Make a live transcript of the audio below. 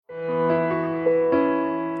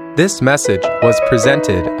This message was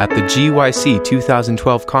presented at the GYC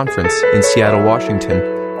 2012 conference in Seattle, Washington.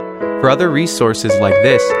 For other resources like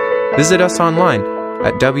this, visit us online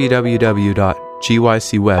at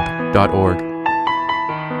www.gycweb.org.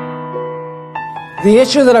 The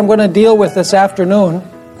issue that I'm going to deal with this afternoon,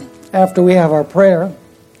 after we have our prayer,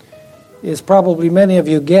 is probably many of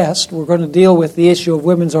you guessed. We're going to deal with the issue of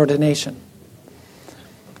women's ordination.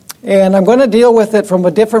 And I'm going to deal with it from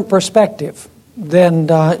a different perspective than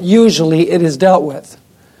usually it is dealt with.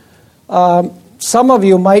 Some of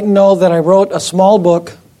you might know that I wrote a small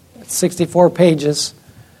book, 64 pages,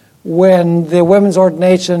 when the women's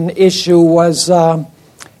ordination issue was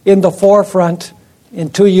in the forefront in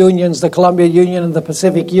two unions, the Columbia Union and the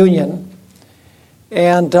Pacific Union.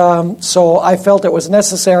 And so I felt it was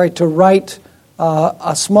necessary to write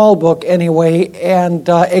a small book anyway and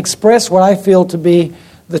express what I feel to be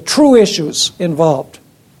the true issues involved.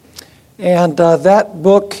 And that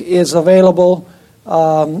book is available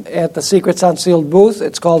at the Secrets Unsealed booth.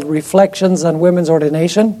 It's called Reflections on Women's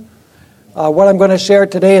Ordination. What I'm going to share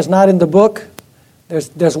today is not in the book.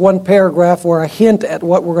 There's one paragraph or a hint at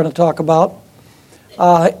what we're going to talk about.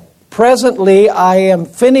 Presently, I am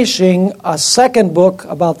finishing a second book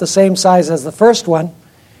about the same size as the first one,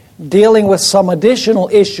 dealing with some additional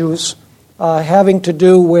issues having to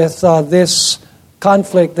do with this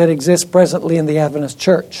conflict that exists presently in the Adventist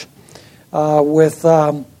Church, with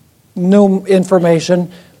new information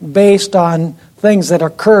based on things that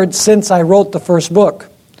occurred since I wrote the first book.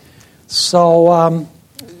 So,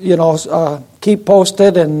 keep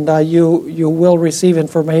posted, and you will receive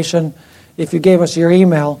information if you gave us your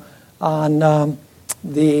email on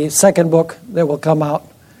the second book that will come out,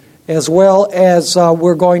 as well as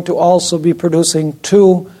we're going to also be producing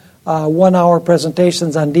two 1-hour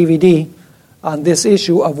presentations on DVD on this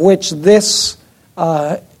issue, of which this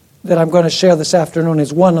that I'm going to share this afternoon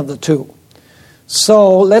is one of the two.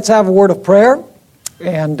 So let's have a word of prayer,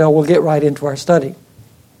 and we'll get right into our study.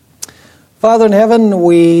 Father in heaven,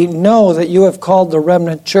 we know that you have called the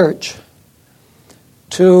remnant church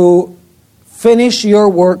to finish your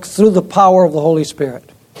work through the power of the Holy Spirit.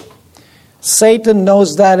 Satan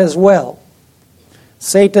knows that as well.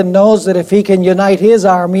 Satan knows that if he can unite his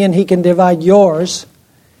army and he can divide yours,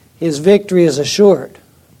 his victory is assured.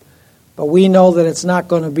 But we know that it's not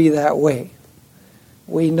going to be that way.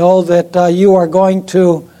 We know that you are going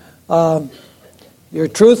to, your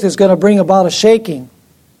truth is going to bring about a shaking.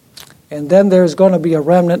 And then there's going to be a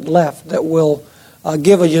remnant left that will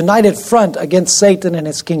give a united front against Satan and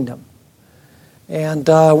his kingdom. And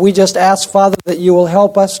we just ask, Father, that you will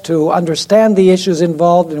help us to understand the issues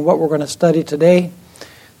involved in what we're going to study today,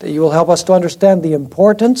 that you will help us to understand the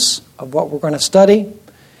importance of what we're going to study,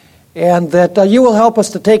 and that you will help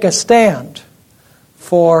us to take a stand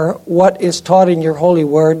for what is taught in your holy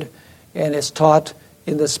word and is taught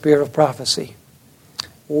in the spirit of prophecy.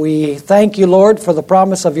 We thank you, Lord, for the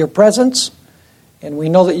promise of your presence, and we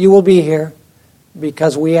know that you will be here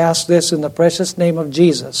because we ask this in the precious name of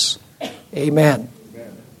Jesus. Amen.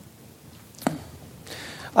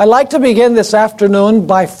 I'd like to begin this afternoon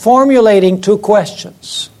by formulating two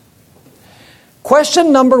questions.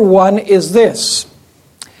 Question number one is this: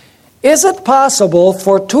 is it possible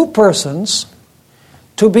for two persons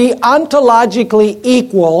to be ontologically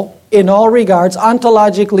equal in all regards?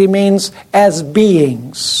 Ontologically means as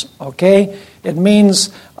beings, okay? It means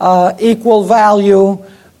equal value,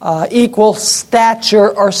 equal stature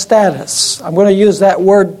or status. I'm going to use that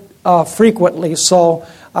word frequently, so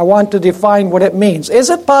I want to define what it means. Is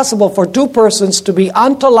it possible for two persons to be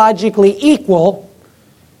ontologically equal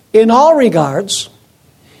in all regards,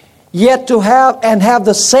 yet to have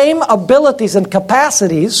the same abilities and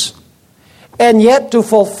capacities, and yet to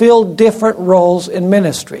fulfill different roles in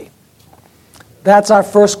ministry? That's our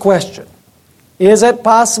first question. Is it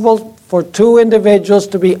possible for two individuals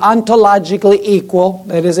to be ontologically equal,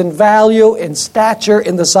 that is, in value, in stature,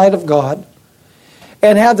 in the sight of God,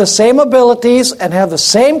 and have the same abilities and have the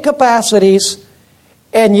same capacities,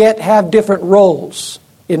 and yet have different roles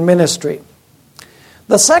in ministry?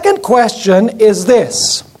 The second question is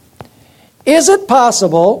this: is it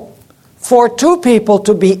possible for two people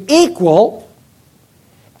to be equal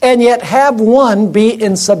and yet have one be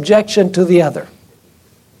in subjection to the other?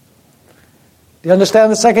 Do you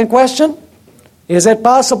understand the second question? Is it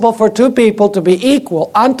possible for two people to be equal,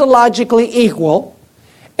 ontologically equal,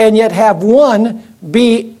 and yet have one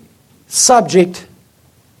be subject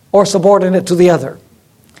or subordinate to the other?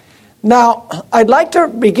 Now, I'd like to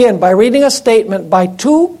begin by reading a statement by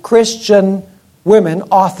two Christian women,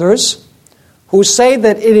 authors, who say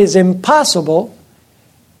that it is impossible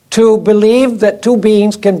to believe that two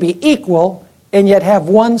beings can be equal and yet have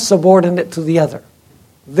one subordinate to the other.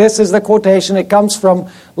 This is the quotation. It comes from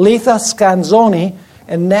Letha Scanzoni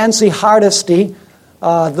and Nancy Hardesty.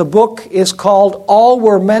 The book is called All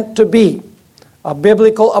We're Meant to Be, a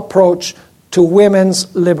Biblical Approach to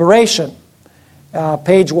Women's Liberation,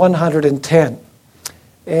 page 110.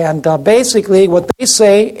 And basically what they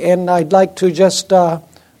say, and I'd like to just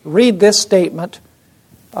read this statement,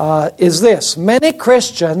 is this. Many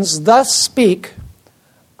Christians thus speak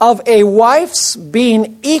of a wife's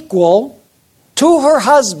being equal to her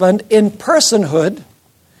husband in personhood,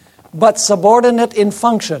 but subordinate in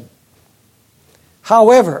function.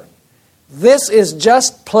 However, this is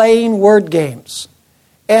just playing word games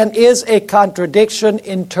and is a contradiction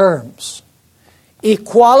in terms.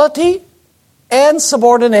 Equality and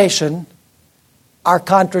subordination are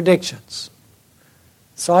contradictions.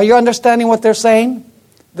 So are you understanding what they're saying?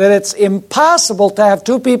 That it's impossible to have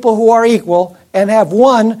two people who are equal and have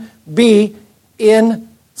one be in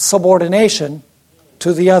subordination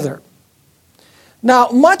to the other. Now,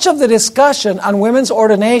 much of the discussion on women's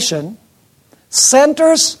ordination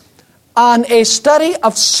centers on a study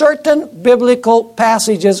of certain biblical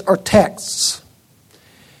passages or texts.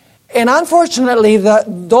 And unfortunately,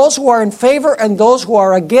 those who are in favor and those who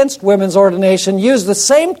are against women's ordination use the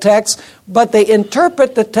same text, but they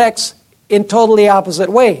interpret the text in totally opposite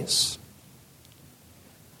ways.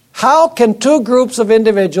 How can two groups of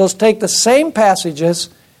individuals take the same passages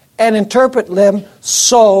and interpret them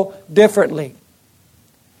so differently?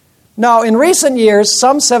 Now, in recent years,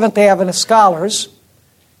 some Seventh-day Adventist scholars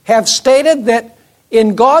have stated that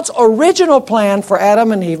in God's original plan for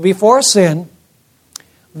Adam and Eve before sin,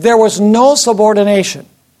 there was no subordination.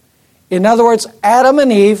 In other words, Adam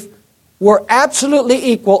and Eve were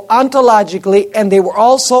absolutely equal ontologically, and they were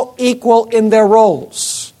also equal in their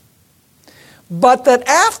roles. But that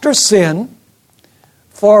after sin,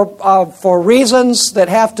 for reasons that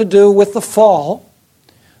have to do with the fall,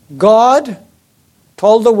 God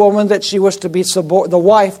told the woman that she was to be the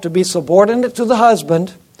wife to be subordinate to the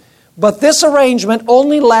husband, but this arrangement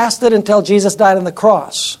only lasted until Jesus died on the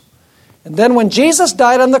cross. And then when Jesus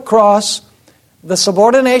died on the cross, the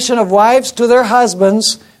subordination of wives to their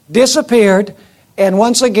husbands disappeared, and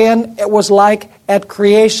once again it was like at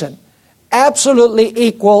creation. Absolutely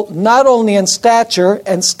equal, not only in stature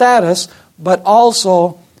and status, but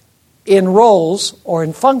also in roles or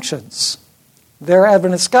in functions. There are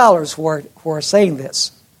Adventist scholars who are saying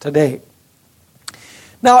this today.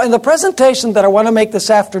 Now, in the presentation that I want to make this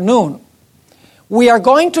afternoon, we are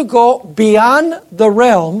going to go beyond the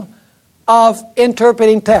realm of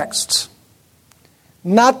interpreting texts.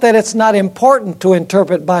 Not that it's not important to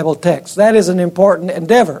interpret Bible texts. That is an important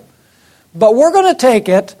endeavor. But we're going to take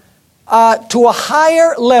it to a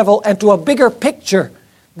higher level and to a bigger picture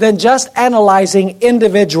than just analyzing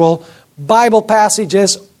individual Bible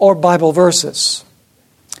passages or Bible verses.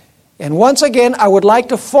 And once again, I would like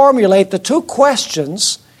to formulate the two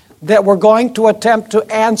questions that we're going to attempt to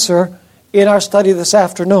answer in our study this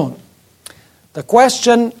afternoon. The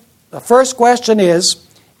first question is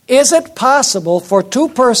it possible for two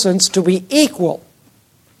persons to be equal,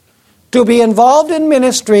 to be involved in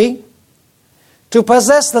ministry, to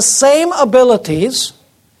possess the same abilities,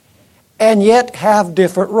 and yet have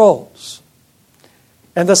different roles?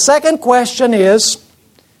 And the second question is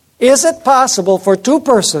it possible for two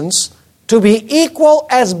persons to be equal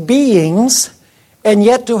as beings and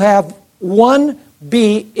yet to have one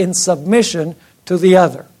be in submission to the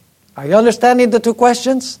other? Are you understanding the two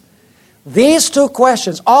questions? These two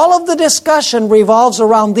questions, all of the discussion revolves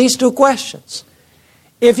around these two questions.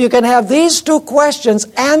 If you can have these two questions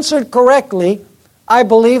answered correctly, I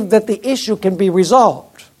believe that the issue can be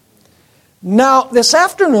resolved. Now, this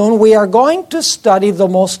afternoon, we are going to study the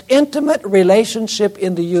most intimate relationship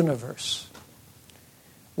in the universe.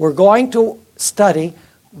 We're going to study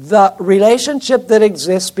the relationship that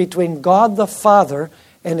exists between God the Father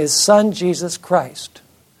and His Son, Jesus Christ.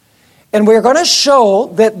 And we're going to show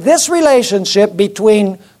that this relationship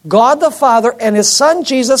between God the Father and His Son,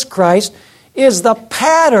 Jesus Christ, is the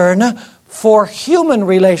pattern for human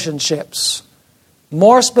relationships.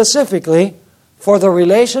 More specifically, for the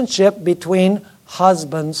relationship between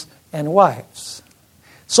husbands and wives.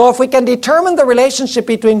 So if we can determine the relationship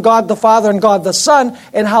between God the Father and God the Son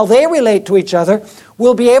and how they relate to each other,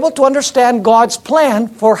 we'll be able to understand God's plan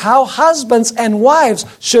for how husbands and wives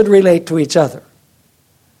should relate to each other.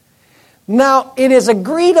 Now, it is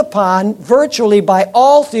agreed upon virtually by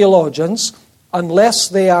all theologians, unless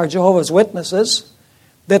they are Jehovah's Witnesses,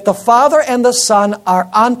 that the Father and the Son are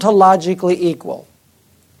ontologically equal.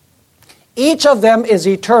 Each of them is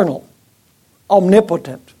eternal,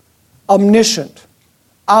 omnipotent, omniscient,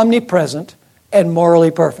 omnipresent, and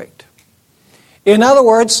morally perfect. In other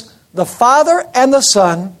words, the Father and the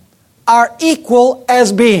Son are equal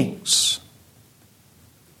as beings.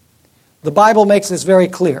 The Bible makes this very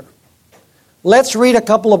clear. Let's read a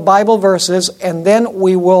couple of Bible verses, and then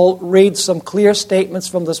we will read some clear statements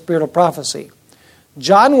from the Spirit of prophecy.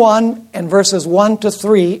 John 1 and verses 1 to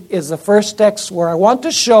 3 is the first text where I want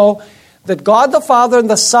to show that God the Father and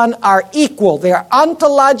the Son are equal. They are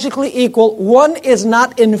ontologically equal. One is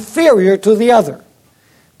not inferior to the other.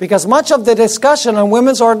 Because much of the discussion on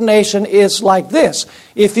women's ordination is like this.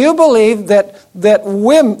 If you believe that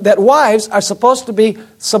wives are supposed to be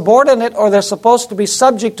subordinate or they're supposed to be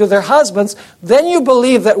subject to their husbands, then you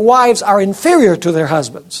believe that wives are inferior to their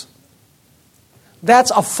husbands. That's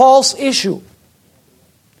a false issue.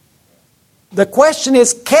 The question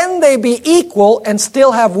is, can they be equal and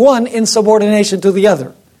still have one in subordination to the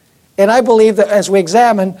other? And I believe that as we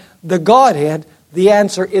examine the Godhead, the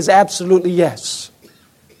answer is absolutely yes.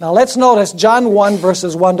 Now let's notice John 1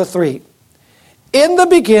 verses 1 to 3. In the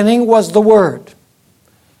beginning was the Word,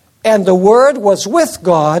 and the Word was with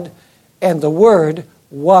God, and the Word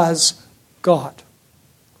was God.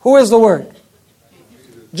 Who is the Word?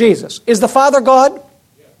 Jesus. Is the Father God?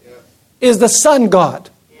 Is the Son God?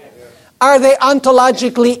 Are they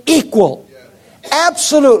ontologically equal?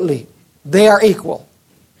 Absolutely, they are equal.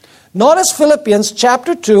 Notice Philippians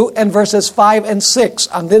chapter 2 and verses 5 and 6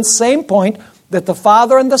 on this same point, that the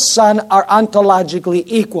Father and the Son are ontologically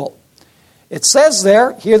equal. It says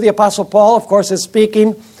there, here the Apostle Paul, of course, is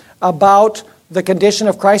speaking about the condition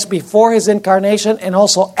of Christ before His incarnation and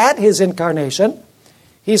also at His incarnation.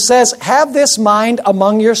 He says, have this mind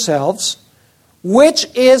among yourselves, which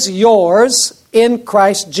is yours in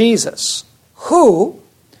Christ Jesus, who,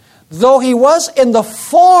 though He was in the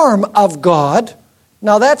form of God.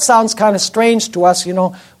 Now that sounds kind of strange to us,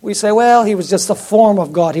 We say, well, He was just the form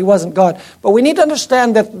of God. He wasn't God. But we need to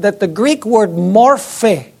understand that the Greek word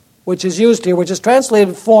morphe, which is used here, which is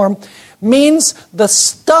translated form, means the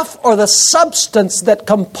stuff or the substance that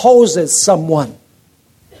composes someone.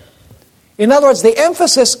 In other words, the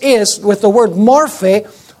emphasis is with the word morphe,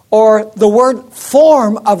 or the word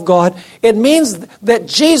form of God. It means that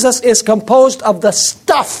Jesus is composed of the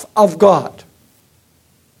stuff of God.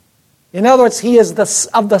 In other words, He is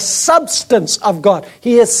of the substance of God.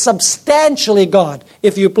 He is substantially God,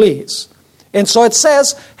 if you please. And so it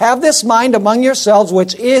says, have this mind among yourselves,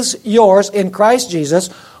 which is yours in Christ Jesus,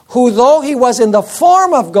 who though He was in the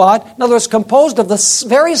form of God, in other words, composed of the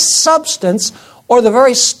very substance or the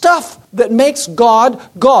very stuff that makes God,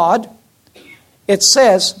 God, it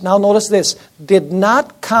says, now notice this, did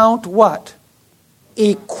not count what?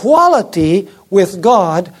 Equality with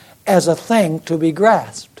God as a thing to be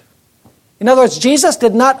grasped. In other words, Jesus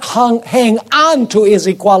did not hang on to His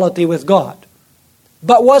equality with God.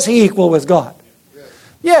 But was He equal with God?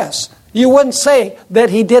 Yes. You wouldn't say that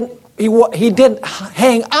He didn't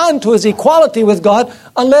hang on to His equality with God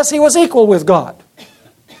unless He was equal with God.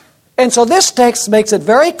 And so this text makes it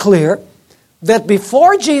very clear that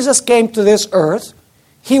before Jesus came to this earth,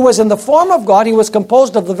 He was in the form of God. He was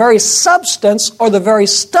composed of the very substance or the very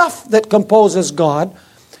stuff that composes God.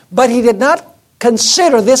 But He did not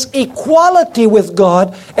consider this equality with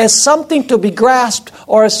God as something to be grasped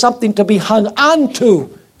or as something to be hung on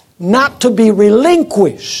to, not to be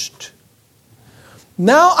relinquished.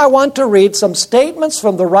 Now I want to read some statements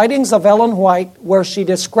from the writings of Ellen White where she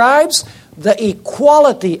describes the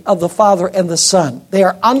equality of the Father and the Son. They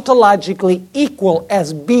are ontologically equal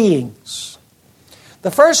as beings. The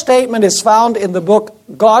first statement is found in the book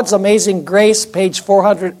God's Amazing Grace, page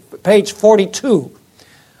 42.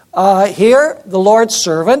 Here, the Lord's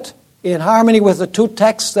servant, in harmony with the two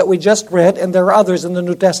texts that we just read, and there are others in the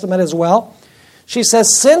New Testament as well, she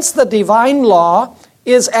says, since the divine law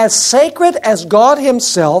is as sacred as God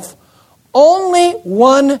Himself, only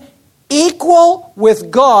one equal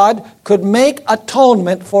with God could make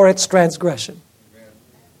atonement for its transgression. Amen.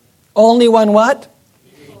 Only one what?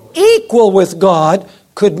 Equal with God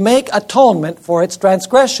could make atonement for its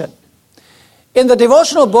transgression. In the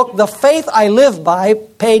devotional book, The Faith I Live By,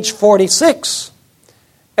 page 46,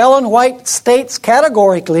 Ellen White states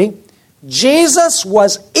categorically, Jesus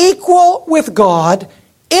was equal with God,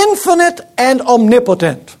 infinite and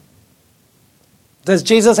omnipotent. Does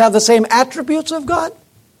Jesus have the same attributes of God?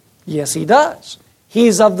 Yes, He does.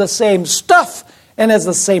 He's of the same stuff and has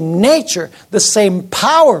the same nature, the same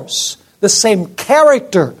powers, the same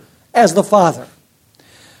character as the Father.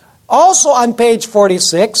 Also on page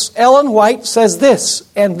 46, Ellen White says this,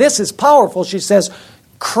 and this is powerful. She says,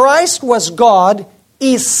 Christ was God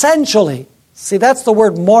essentially. See, that's the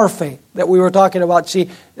word morphe that we were talking about. She's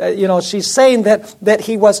saying that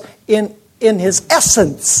He was in in His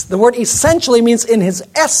essence. The word essentially means in His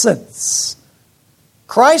essence.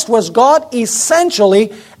 Christ was God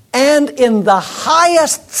essentially and in the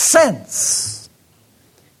highest sense.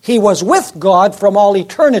 He was with God from all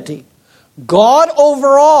eternity. God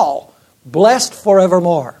over all, blessed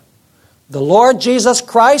forevermore. The Lord Jesus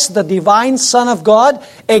Christ, the divine Son of God,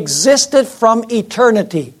 existed from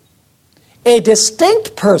eternity. A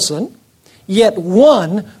distinct person, yet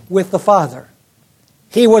one with the Father.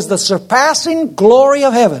 He was the surpassing glory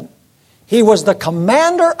of heaven. He was the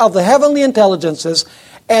commander of the heavenly intelligences,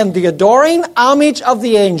 and the adoring homage of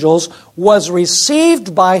the angels was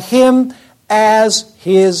received by Him as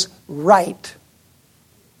His right.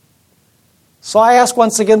 So I ask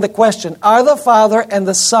once again the question, are the Father and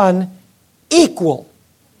the Son equal?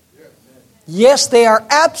 Yes, they are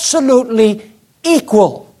absolutely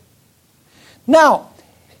equal. Now,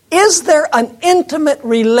 is there an intimate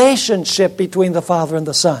relationship between the Father and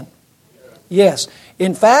the Son? Yes.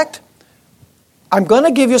 In fact, I'm going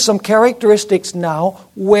to give you some characteristics now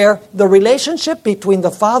where the relationship between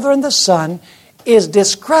the Father and the Son is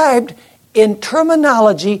described in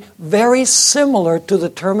terminology very similar to the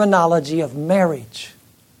terminology of marriage.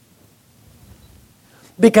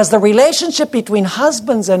 Because the relationship between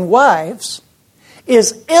husbands and wives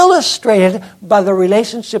is illustrated by the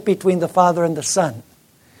relationship between the Father and the Son.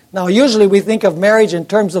 Now, usually we think of marriage in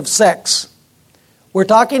terms of sex. We're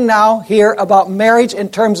talking now here about marriage in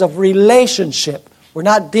terms of relationship. We're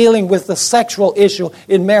not dealing with the sexual issue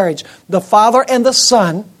in marriage. The Father and the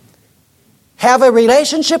Son have a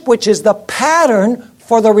relationship which is the pattern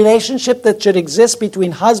for the relationship that should exist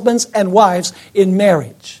between husbands and wives in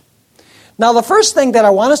marriage. Now, the first thing that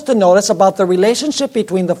I want us to notice about the relationship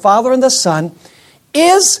between the Father and the Son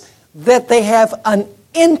is that they have an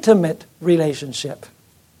intimate relationship.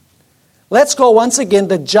 Let's go once again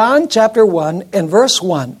to John chapter 1 and verse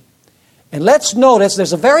 1. And let's notice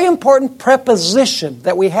there's a very important preposition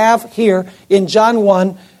that we have here in John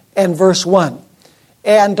 1 and verse 1.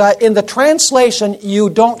 And in the translation, you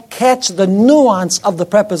don't catch the nuance of the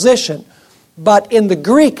preposition. But in the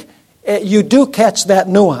Greek, you do catch that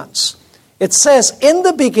nuance. It says, in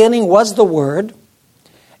the beginning was the Word,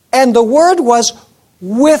 and the Word was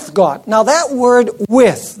with God. Now that word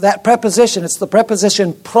with, that preposition, it's the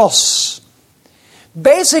preposition pros.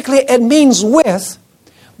 Basically, it means with,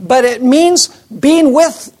 but it means being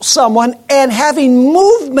with someone and having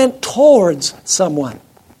movement towards someone.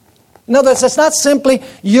 In other words, it's not simply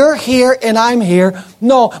you're here and I'm here.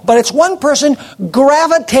 No, but it's one person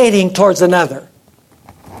gravitating towards another.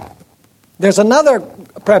 There's another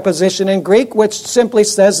preposition in Greek which simply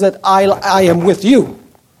says that I am with you.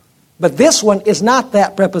 But this one is not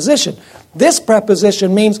that preposition. This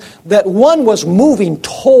preposition means that one was moving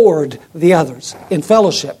toward the others in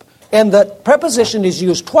fellowship. And the preposition is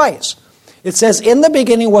used twice. It says, in the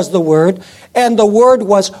beginning was the Word, and the Word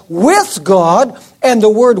was with God, and the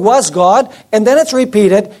Word was God. And then it's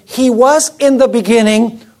repeated, He was in the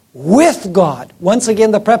beginning with God. Once again,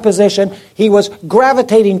 the preposition, He was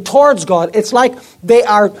gravitating towards God. It's like they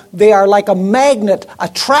are like a magnet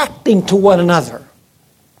attracting to one another.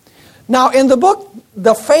 Now, in the book,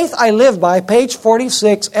 The Faith I Live By, page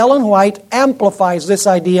 46, Ellen White amplifies this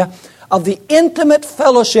idea of the intimate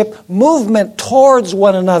fellowship movement towards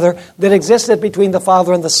one another that existed between the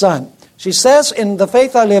Father and the Son. She says in The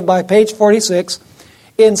Faith I Live By, page 46,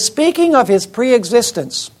 in speaking of His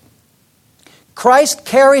pre-existence, Christ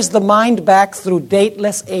carries the mind back through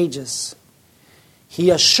dateless ages. He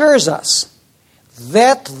assures us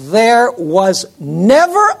that there was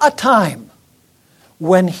never a time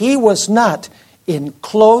when He was not in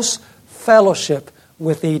close fellowship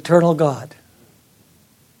with the eternal God.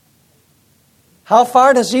 How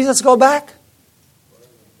far does Jesus go back?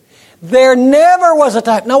 There never was a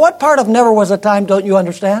time. Now, what part of never was a time don't you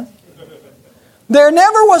understand? There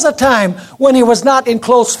never was a time when He was not in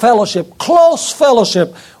close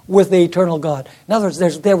fellowship with the eternal God. In other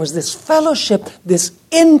words, there was this fellowship, this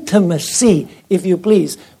intimacy, if you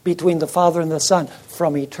please, between the Father and the Son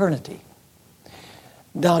from eternity.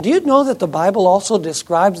 Now, do you know that the Bible also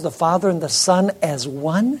describes the Father and the Son as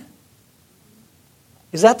one?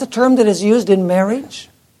 Is that the term that is used in marriage?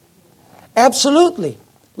 Absolutely.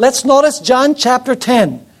 Let's notice John chapter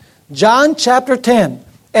 10. John chapter 10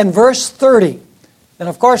 and verse 30. And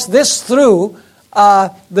of course, this threw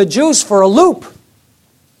the Jews for a loop.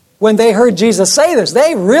 When they heard Jesus say this,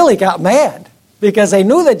 they really got mad because they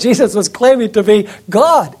knew that Jesus was claiming to be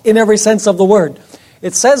God in every sense of the word.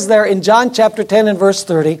 It says there in John chapter 10 and verse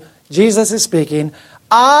 30, Jesus is speaking,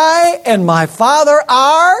 I and my Father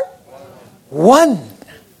are one.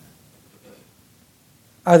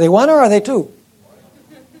 Are they one or are they two?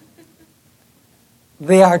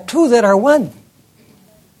 They are two that are one.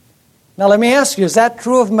 Now let me ask you, is that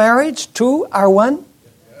true of marriage? Two are one?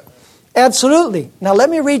 Absolutely. Now let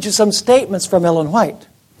me read you some statements from Ellen White.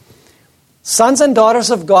 Sons and Daughters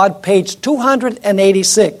of God, page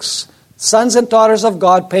 286. Sons and Daughters of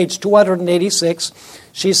God, page 286.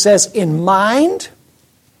 She says, in mind,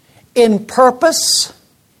 in purpose,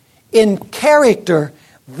 in character,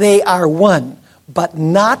 they are one, but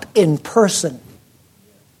not in person.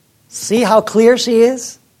 See how clear she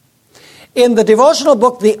is? In the devotional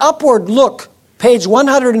book, The Upward Look, page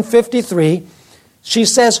 153, she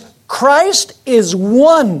says, Christ is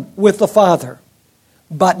one with the Father,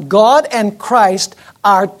 but God and Christ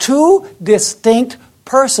are two distinct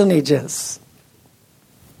personages.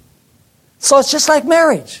 So it's just like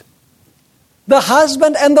marriage. The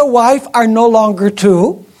husband and the wife are no longer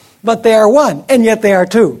two, but they are one, and yet they are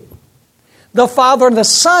two. The Father and the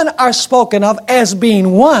Son are spoken of as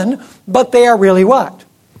being one, but they are really what?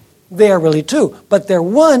 They are really two. But they're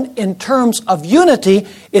one in terms of unity,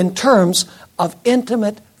 in terms of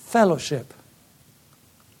intimate fellowship.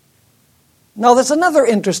 Now, there's another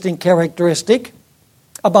interesting characteristic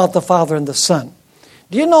about the Father and the Son.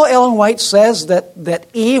 Do you know Ellen White says that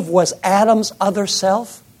Eve was Adam's other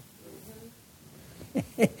self?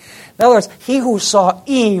 In other words, he who saw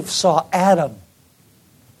Eve saw Adam.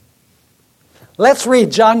 Let's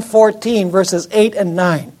read John 14, verses 8 and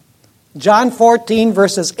 9. John 14,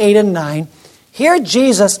 verses 8 and 9. Here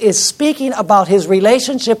Jesus is speaking about his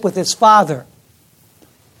relationship with his Father.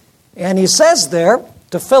 And he says there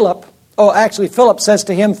to Philip, Philip says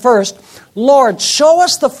to him first, Lord, show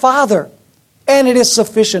us the Father, and it is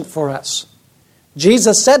sufficient for us.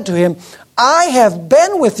 Jesus said to him, I have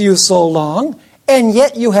been with you so long, and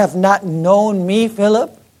yet you have not known me,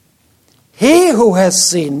 Philip. He who has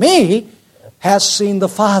seen me has seen the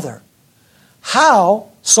Father. How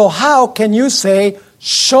can you say,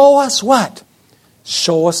 show us what?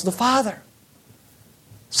 Show us the Father.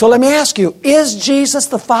 So let me ask you, is Jesus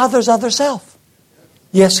the Father's other self?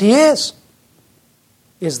 Yes, he is.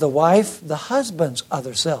 Is the wife the husband's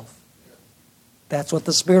other self? That's what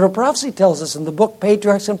the Spirit of Prophecy tells us in the book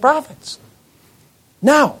Patriarchs and Prophets.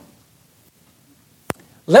 Now,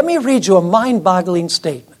 let me read you a mind-boggling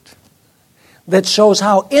statement that shows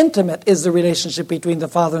how intimate is the relationship between the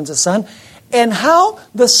Father and the Son, and how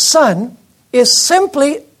the Son is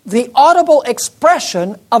simply the audible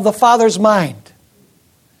expression of the Father's mind.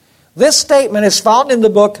 This statement is found in the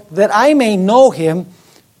book That I May Know Him,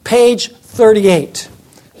 page 38.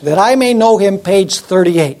 That I May Know Him, page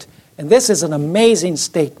 38. And this is an amazing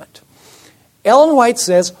statement. Ellen White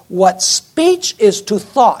says, what speech is to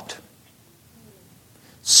thought,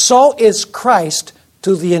 so is Christ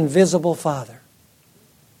to the invisible Father.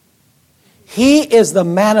 He is the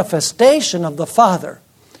manifestation of the Father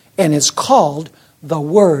and is called the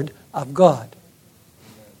Word of God.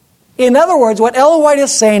 In other words, what Ellen White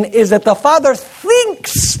is saying is that the Father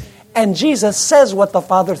thinks, and Jesus says what the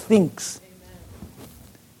Father thinks.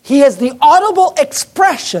 He is the audible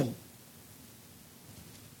expression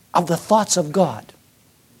of the thoughts of God.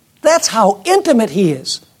 That's how intimate he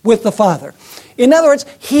is with the Father. In other words,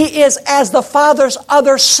 he is as the Father's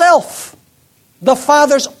other self, the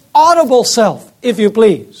Father's audible self, if you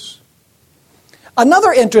please.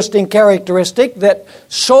 Another interesting characteristic that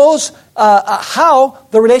shows how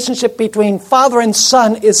the relationship between father and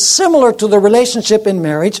son is similar to the relationship in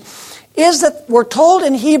marriage is that we're told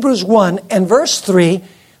in Hebrews 1 and verse 3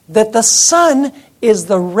 that the Son is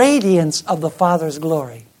the radiance of the Father's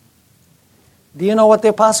glory. Do you know what the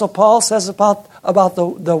Apostle Paul says about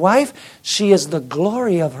the wife? She is the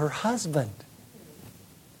glory of her husband.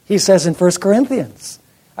 He says in 1 Corinthians.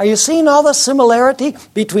 Are you seeing all the similarity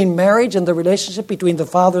between marriage and the relationship between the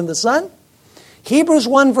Father and the Son? Hebrews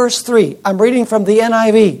 1 verse 3. I'm reading from the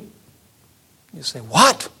NIV. You say,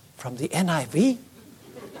 what? From the NIV?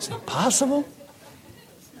 Is it possible?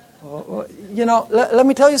 You know, let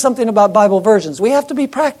me tell you something about Bible versions. We have to be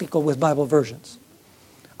practical with Bible versions.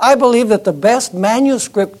 I believe that the best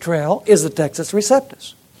manuscript trail is the Textus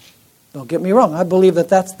Receptus. Don't get me wrong. I believe that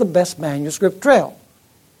that's the best manuscript trail.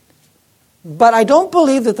 But I don't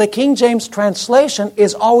believe that the King James translation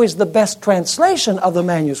is always the best translation of the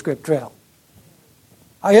manuscript trail.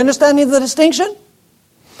 Are you understanding the distinction?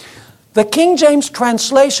 The King James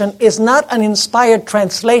translation is not an inspired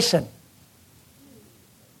translation.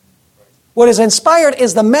 What is inspired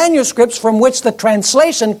is the manuscripts from which the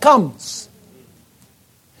translation comes.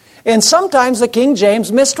 And sometimes the King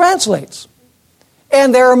James mistranslates.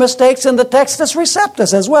 And there are mistakes in the Textus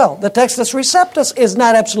Receptus as well. The Textus Receptus is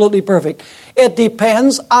not absolutely perfect. It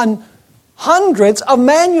depends on hundreds of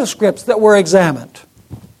manuscripts that were examined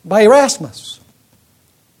by Erasmus.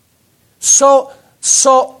 So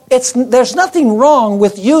there's nothing wrong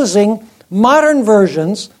with using modern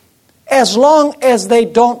versions as long as they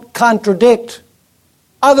don't contradict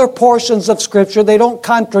other portions of Scripture. They don't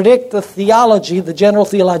contradict the theology, the general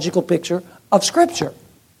theological picture of Scripture.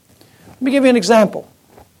 Let me give you an example.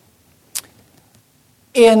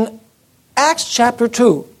 In Acts chapter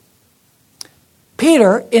 2,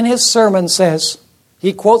 Peter, in his sermon, says,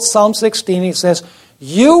 he quotes Psalm 16, he says,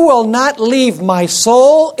 "You will not leave my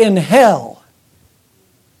soul in hell,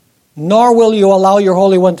 nor will you allow your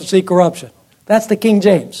Holy One to see corruption." That's the King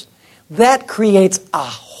James. That creates a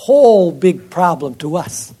whole big problem to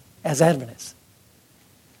us as Adventists.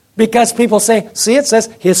 Because people say, see, it says,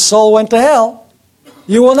 his soul went to hell.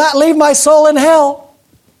 You will not leave my soul in hell.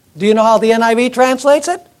 Do you know how the NIV translates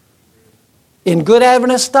it? In good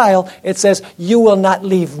Adventist style, it says, you will not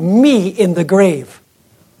leave me in the grave.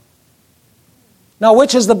 Now,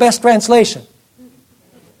 which is the best translation?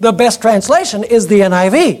 The best translation is the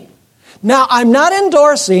NIV. Now, I'm not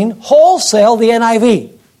endorsing wholesale the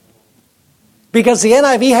NIV. Because the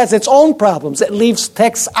NIV has its own problems. It leaves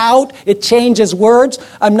texts out. It changes words.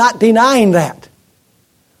 I'm not denying that.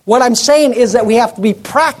 What I'm saying is that we have to be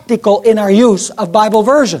practical in our use of Bible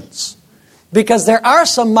versions. Because there are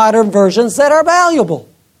some modern versions that are valuable.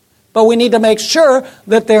 But we need to make sure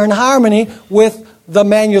that they're in harmony with the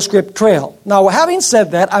manuscript trail. Now, having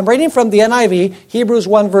said that, I'm reading from the NIV, Hebrews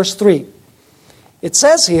 1 verse 3. It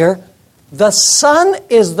says here, "The Son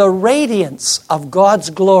is the radiance of God's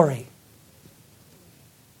glory."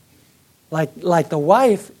 Like the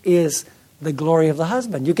wife is the glory of the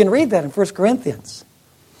husband. You can read that in 1 Corinthians.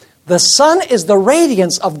 The Son is the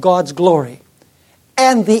radiance of God's glory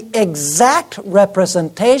and the exact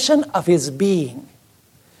representation of His being,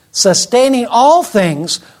 sustaining all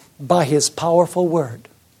things by His powerful word.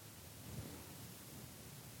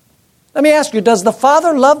 Let me ask you, does the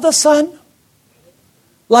Father love the Son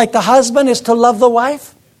like the husband is to love the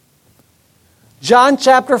wife? John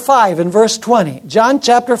chapter 5 and verse 20. John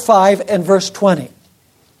chapter 5 and verse 20.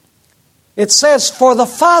 It says, "For the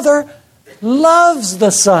Father loves the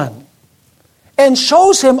Son and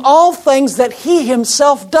shows Him all things that He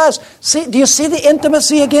Himself does." See, do you see the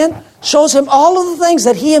intimacy again? Shows Him all of the things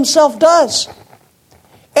that He Himself does.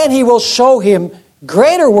 "And He will show Him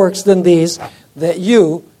greater works than these, that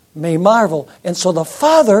you may marvel." And so the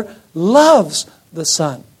Father loves the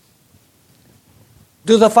Son.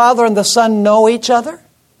 Do the Father and the Son know each other?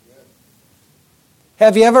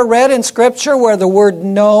 Have you ever read in Scripture where the word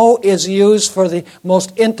know is used for the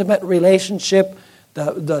most intimate relationship,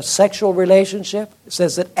 the sexual relationship? It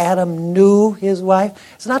says that Adam knew his wife.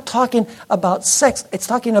 It's not talking about sex. It's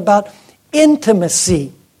talking about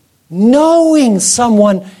intimacy, knowing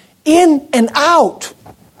someone in and out.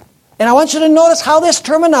 And I want you to notice how this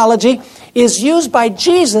terminology is used by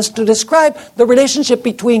Jesus to describe the relationship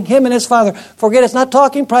between Him and His Father. Forget, it's not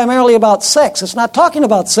talking primarily about sex. It's not talking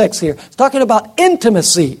about sex here. It's talking about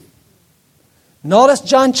intimacy. Notice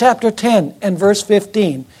John chapter 10 and verse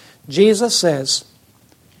 15. Jesus says,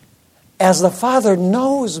 "As the Father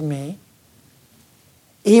knows me,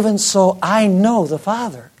 even so I know the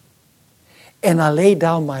Father, and I lay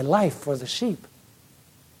down my life for the sheep."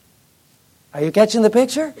 Are you catching the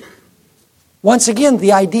picture? Once again,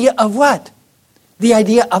 the idea of what? The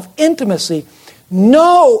idea of intimacy.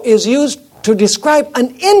 Know is used to describe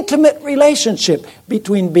an intimate relationship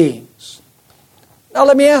between beings. Now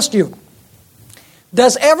let me ask you,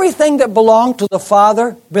 does everything that belonged to the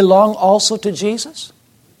Father belong also to Jesus?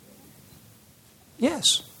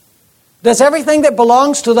 Yes. Does everything that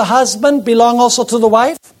belongs to the husband belong also to the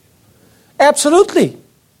wife? Absolutely.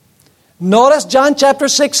 Notice John chapter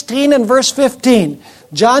 16 and verse 15.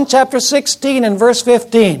 John chapter 16 and verse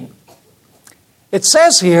 15. It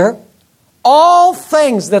says here, "All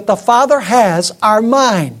things that the Father has are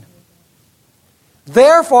mine.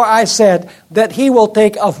 Therefore I said that He will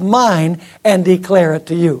take of mine and declare it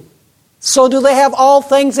to you." So do they have all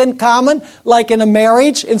things in common, like in a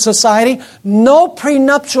marriage, in society? No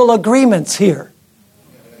prenuptial agreements here.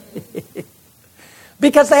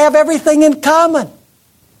 Because they have everything in common.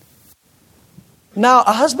 Now,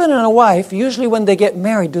 a husband and a wife, usually when they get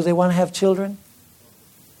married, do they want to have children?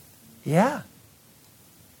 Yeah.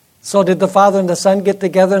 So did the Father and the Son get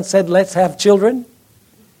together and said, let's have children?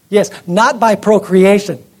 Yes, not by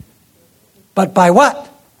procreation, but by what?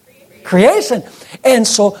 Creation. And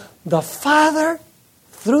so the Father,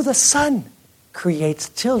 through the Son, creates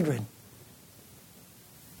children.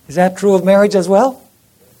 Is that true of marriage as well?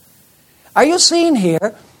 Are you seeing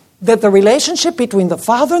here that the relationship between the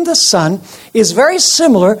Father and the Son is very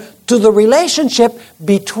similar to the relationship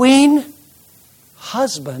between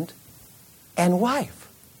husband and wife?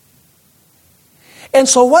 And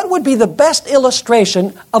so what would be the best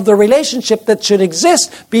illustration of the relationship that should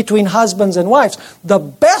exist between husbands and wives? The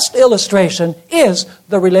best illustration is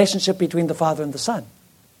the relationship between the Father and the Son.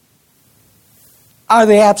 Are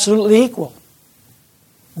they absolutely equal?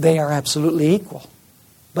 They are absolutely equal.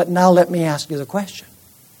 But now let me ask you the question.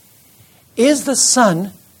 Is the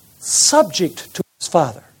Son subject to his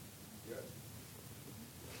Father?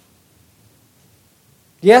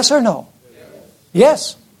 Yes or no?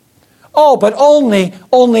 Yes. Oh, but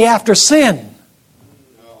only after sin.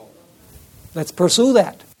 Let's pursue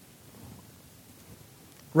that.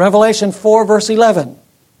 Revelation 4, verse 11.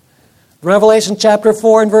 Revelation chapter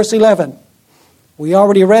 4 and verse 11. We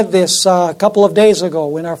already read this a couple of days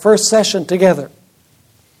ago in our first session together.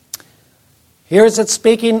 Here is it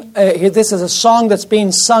speaking, this is a song that's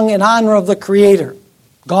being sung in honor of the Creator,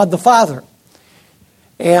 God the Father.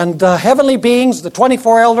 And heavenly beings, the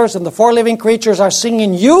 24 elders and the 4 living creatures are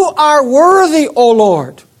singing, "You are worthy, O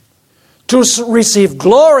Lord, to receive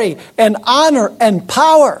glory and honor and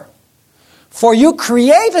power. For you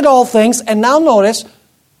created all things," and now notice,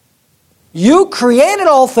 you created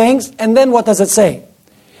all things, and then what does it say?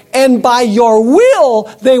 "And by your will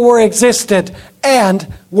they were existed and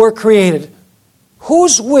were created."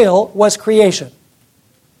 Whose will was creation?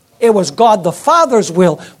 It was God the Father's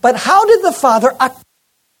will. But how did the Father accomplish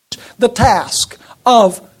the task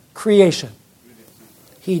of creation?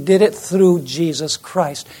 He did it through Jesus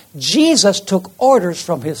Christ. Jesus took orders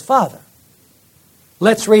from his Father.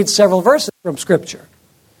 Let's read several verses from Scripture.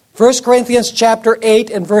 1 Corinthians chapter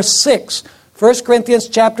 8 and verse 6. 1 Corinthians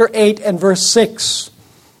chapter 8 and verse 6.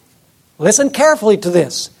 Listen carefully to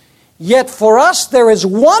this. "Yet for us there is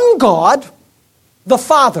one God, the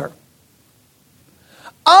Father,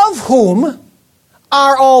 of whom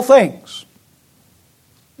are all things."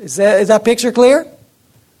 Is that picture clear?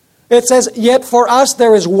 It says, "Yet for us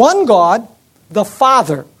there is one God, the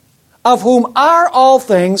Father, of whom are all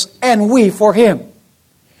things, and we for him.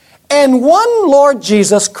 And one Lord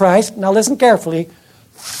Jesus Christ," now listen carefully,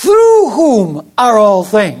 "through whom are all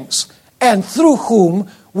things, and through whom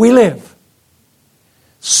we live."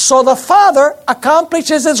 So the Father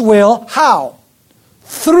accomplishes his will, how?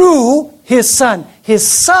 Through his Son. His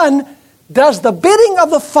Son does the bidding of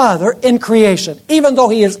the Father in creation, even though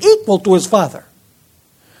he is equal to his Father.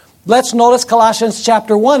 Let's notice Colossians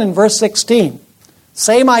chapter 1 and verse 16.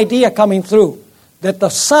 Same idea coming through, that the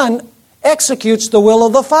Son executes the will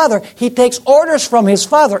of the Father. He takes orders from his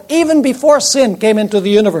Father, even before sin came into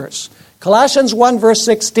the universe. Colossians 1 verse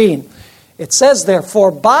 16. It says there,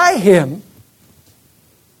 "For by him,"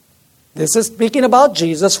 this is speaking about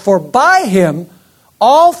Jesus, "for by him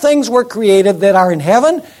all things were created that are in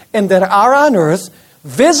heaven and that are on earth,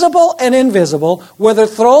 visible and invisible, whether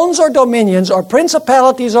thrones or dominions or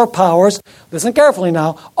principalities or powers." Listen carefully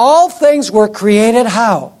now. "All things were created"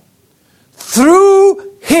 how? Through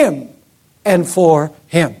him and for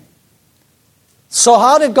him. So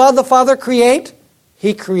how did God the Father create?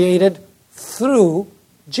 He created through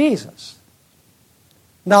Jesus.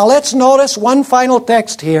 Now let's notice one final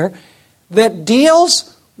text here that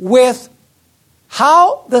deals with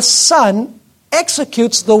how the Son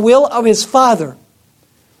executes the will of his Father.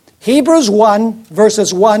 Hebrews 1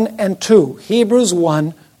 verses 1 and 2. Hebrews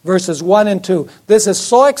 1 verses 1 and 2. This is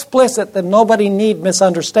so explicit that nobody need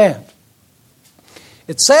misunderstand.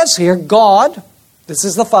 It says here, "God," this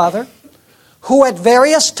is the Father, "who at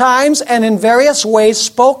various times and in various ways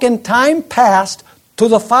spoke in time past to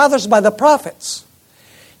the fathers by the prophets,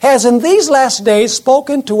 has in these last days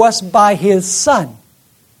spoken to us by his Son."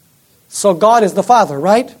 So God is the Father,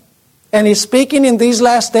 right? And he's speaking in these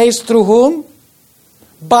last days through whom?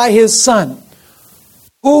 By his Son,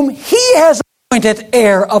 whom he has appointed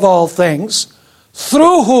heir of all things,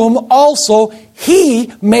 through whom also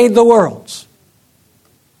he made the worlds.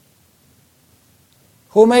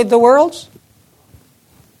 Who made the worlds?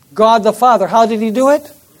 God the Father. How did he do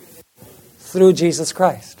it? Through Jesus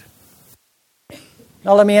Christ.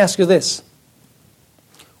 Now let me ask you this.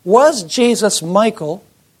 Was Jesus Michael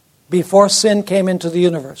before sin came into the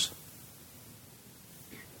universe?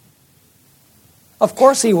 Of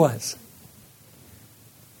course he was.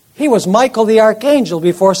 He was Michael the archangel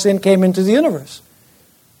before sin came into the universe.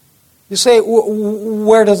 You say,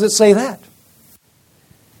 where does it say that?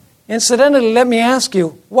 Incidentally, let me ask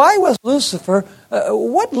you, why was Lucifer,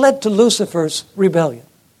 what led to Lucifer's rebellion?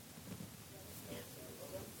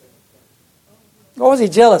 What was he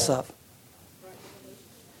jealous of?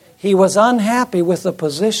 He was unhappy with the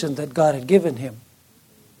position that God had given him.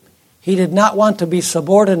 He did not want to be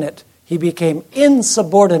subordinate. He became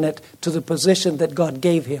insubordinate to the position that God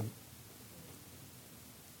gave him.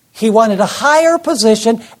 He wanted a higher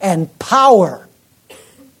position and power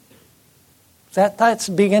That's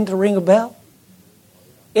beginning to ring a bell?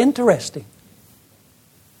 Interesting.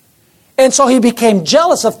 And so he became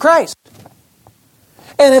jealous of Christ.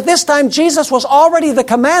 And at this time, Jesus was already the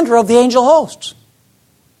commander of the angel hosts.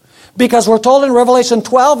 Because we're told in Revelation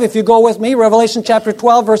 12, if you go with me, Revelation chapter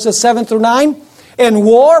 12, verses 7 through 9, and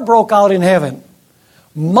war broke out in heaven.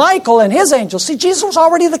 Michael and his angels. See, Jesus was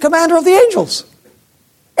already the commander of the angels.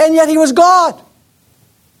 And yet he was God.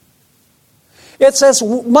 It says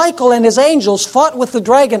Michael and his angels fought with the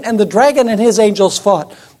dragon, and the dragon and his angels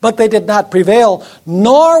fought. But they did not prevail,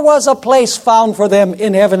 nor was a place found for them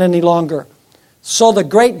in heaven any longer. So the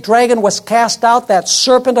great dragon was cast out, that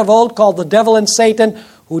serpent of old called the devil and Satan,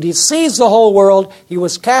 who deceives the whole world. He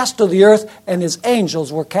was cast to the earth, and his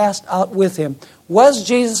angels were cast out with him. Was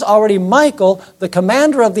Jesus already Michael, the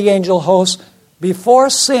commander of the angel hosts, before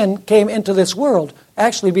sin came into this world?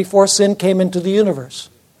 Actually, before sin came into the universe.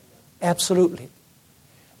 Absolutely.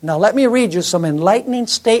 Now let me read you some enlightening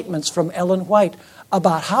statements from Ellen White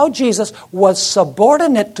about how Jesus was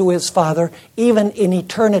subordinate to his Father even in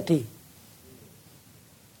eternity,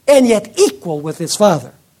 and yet equal with his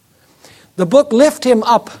Father. The book Lift Him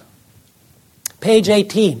Up, page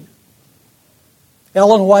 18.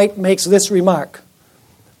 Ellen White makes this remark.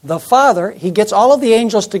 The Father, he gets all of the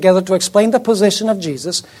angels together to explain the position of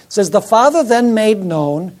Jesus, says, the Father then made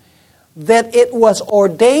known that it was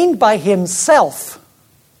ordained by himself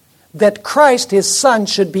that Christ, his Son,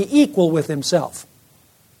 should be equal with himself.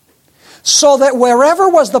 So that wherever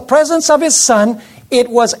was the presence of his Son, it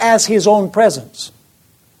was as his own presence.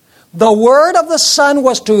 The word of the Son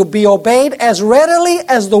was to be obeyed as readily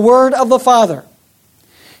as the word of the Father.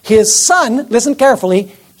 His Son, listen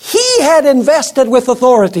carefully, he had invested with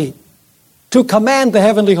authority to command the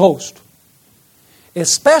heavenly host.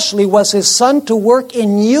 Especially was his Son to work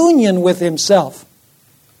in union with himself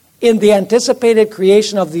in the anticipated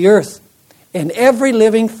creation of the earth and every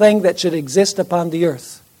living thing that should exist upon the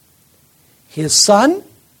earth. His Son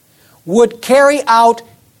would carry out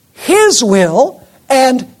his will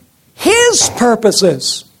and his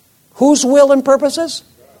purposes. Whose will and purposes?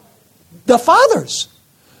 The Father's.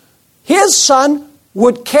 His Son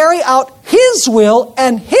would carry out his will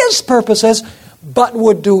and his purposes, but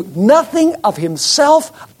would do nothing of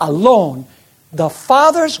himself alone. The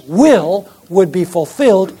Father's will would be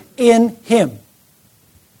fulfilled in him.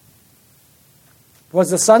 Was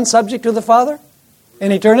the Son subject to the Father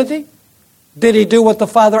in eternity? Did he do what the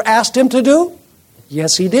Father asked him to do?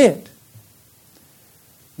 Yes, he did.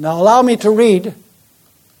 Now allow me to read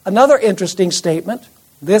another interesting statement.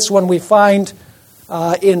 This one we find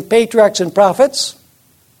in Patriarchs and Prophets.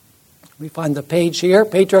 We find the page here,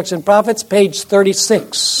 Patriarchs and Prophets, page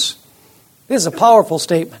 36. This is a powerful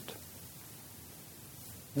statement.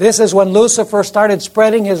 This is when Lucifer started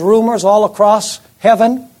spreading his rumors all across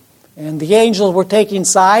heaven, and the angels were taking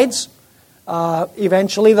sides.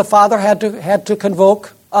 Eventually, the Father had to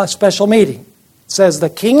convoke a special meeting. It says, the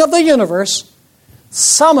King of the universe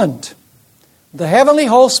summoned the heavenly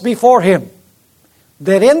hosts before him,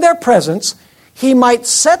 that in their presence he might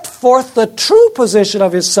set forth the true position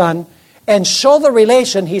of his Son and show the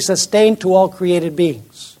relation he sustained to all created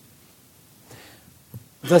beings.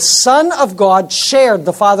 The Son of God shared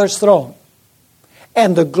the Father's throne,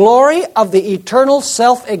 and the glory of the eternal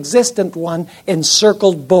self-existent one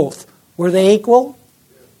encircled both. Were they equal?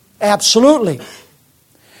 Absolutely.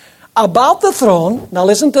 About the throne, now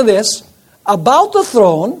listen to this, about the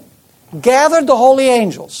throne gathered the holy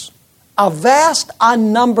angels, a vast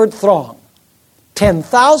unnumbered throng,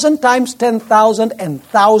 10,000 times 10,000 and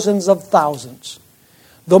thousands of thousands.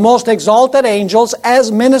 The most exalted angels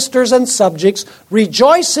as ministers and subjects,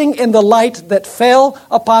 rejoicing in the light that fell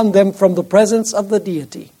upon them from the presence of the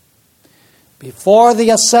deity. Before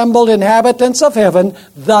the assembled inhabitants of heaven,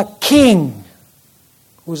 the King,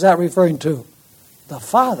 who's that referring to? The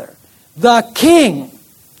Father. The King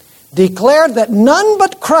declared that none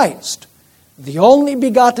but Christ, the only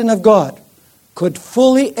begotten of God, could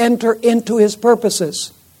fully enter into his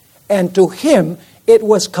purposes, and to him it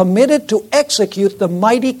was committed to execute the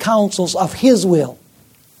mighty counsels of his will.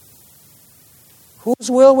 Whose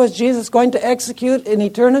will was Jesus going to execute in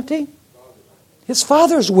eternity? His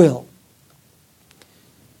Father's will.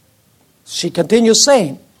 She continues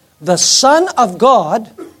saying, the Son of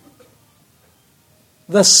God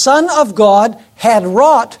had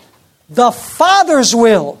wrought the Father's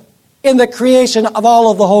will in the creation of all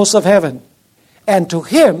of the hosts of heaven. And to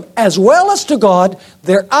him, as well as to God,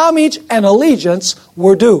 their homage and allegiance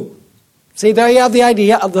were due. See, there you have the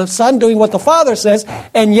idea of the Son doing what the Father says,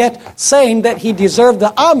 and yet saying that he deserved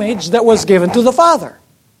the homage that was given to the Father.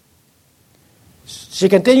 She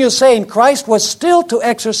continues saying, Christ was still to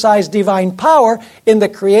exercise divine power in the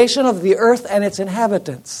creation of the earth and its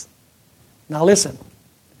inhabitants. Now listen.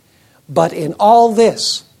 But in all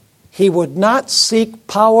this, he would not seek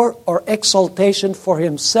power or exaltation for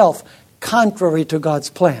himself, contrary to God's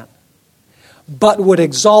plan, but would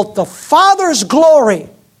exalt the Father's glory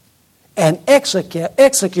and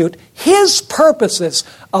execute his purposes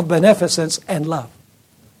of beneficence and love.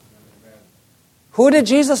 Who did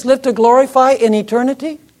Jesus live to glorify in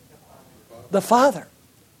eternity? The Father.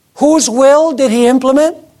 Whose will did he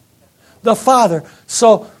implement? The Father.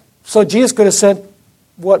 So Jesus could have said,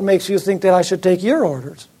 what makes you think that I should take your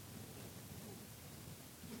orders?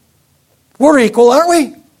 We're equal, aren't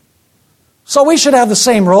we? So we should have the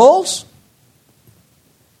same roles.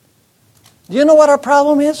 Do you know what our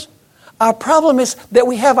problem is? Our problem is that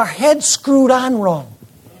we have our heads screwed on wrong.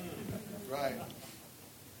 Right.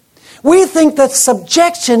 We think that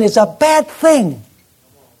subjection is a bad thing,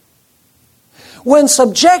 when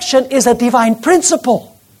subjection is a divine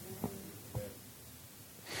principle.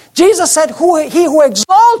 Jesus said, he who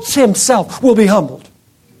exalts himself will be humbled,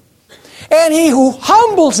 and he who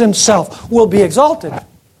humbles himself will be exalted.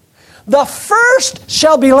 The first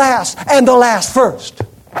shall be last, and the last first.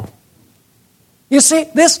 You see,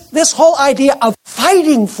 this whole idea of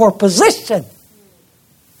fighting for position,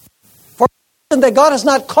 for something that God has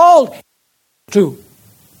not called to,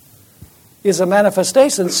 is a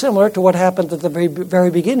manifestation similar to what happened at the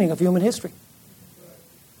very beginning of human history.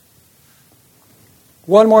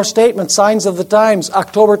 One more statement, Signs of the Times,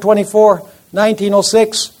 October 24,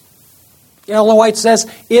 1906. Ellen White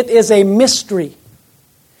says, it is a mystery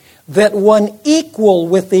that one equal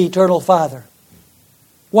with the Eternal Father.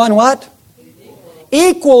 One what?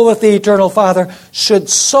 Equal with the Eternal Father should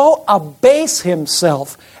so abase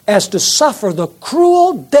himself as to suffer the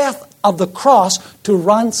cruel death of the cross to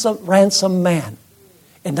ransom man.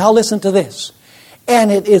 And now listen to this. And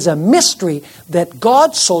it is a mystery that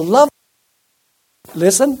God so loved,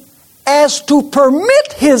 listen, as to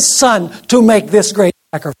permit his Son to make this great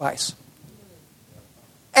sacrifice.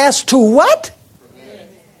 As to what?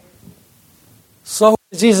 So who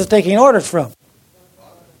is Jesus taking orders from?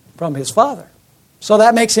 From his Father. So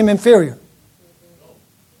that makes him inferior.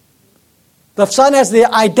 The Son has the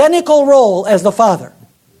identical role as the Father.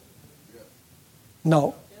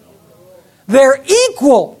 No. They're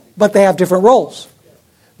equal, but they have different roles.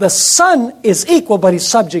 The Son is equal, but he's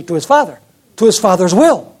subject to his Father, to his Father's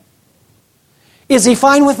will. Is he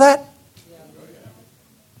fine with that?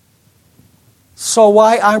 So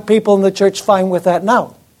why aren't people in the church fine with that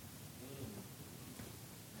now?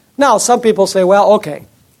 Now, some people say, well, okay.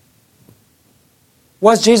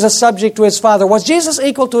 Was Jesus subject to his Father? Was Jesus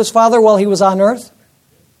equal to his Father while he was on earth?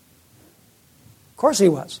 Of course he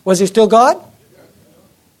was. Was he still God?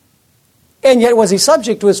 And yet was he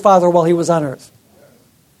subject to his Father while he was on earth?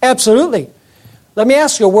 Absolutely. Let me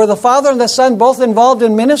ask you, were the Father and the Son both involved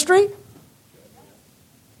in ministry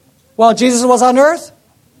while Jesus was on earth?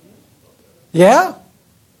 Yeah.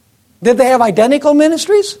 Did they have identical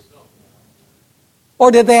ministries? Or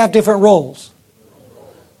did they have different roles?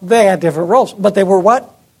 They had different roles. But they were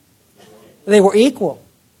what? They were equal.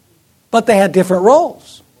 But they had different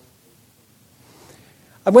roles.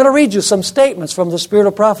 I'm going to read you some statements from the Spirit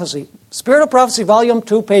of Prophecy. Spirit of Prophecy, Volume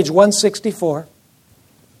 2, page 164.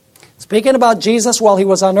 Speaking about Jesus while he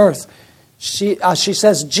was on earth, she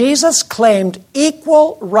says, Jesus claimed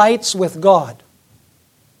equal rights with God.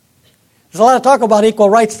 There's a lot of talk about equal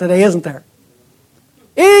rights today, isn't there?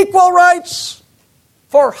 Equal rights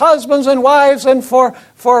for husbands and wives and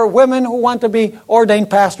for women who want to be ordained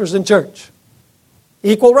pastors in church.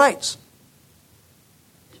 Equal rights.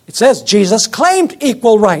 It says Jesus claimed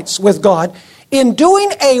equal rights with God in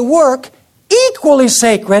doing a work equally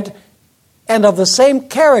sacred and of the same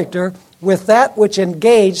character with that which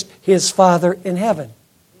engaged his Father in heaven.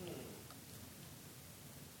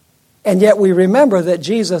 And yet we remember that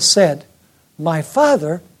Jesus said, my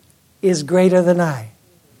Father is greater than I.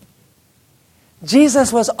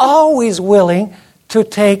 Jesus was always willing to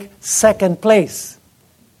take second place,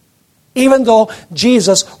 even though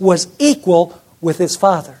Jesus was equal with his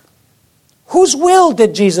Father. Whose will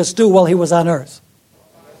did Jesus do while he was on earth?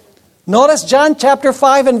 Notice John chapter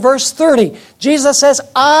 5 and verse 30. Jesus says,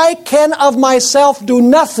 I can of myself do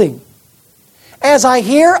nothing. As I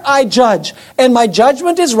hear, I judge, and my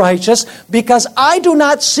judgment is righteous, because I do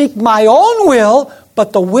not seek my own will,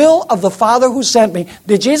 but the will of the Father who sent me.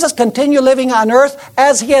 Did Jesus continue living on earth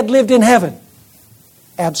as he had lived in heaven?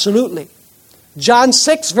 Absolutely. John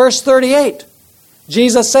 6, verse 38.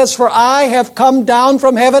 Jesus says, for I have come down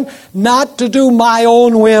from heaven not to do my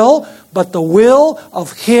own will, but the will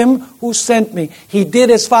of him who sent me. He did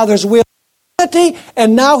his Father's will,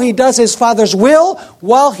 and now he does his Father's will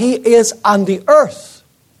while he is on the earth.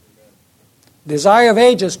 Desire of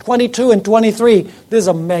Ages 22 and 23. This is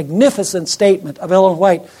a magnificent statement of Ellen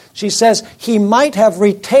White. She says, he might have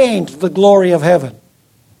retained the glory of heaven.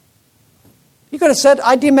 He could have said,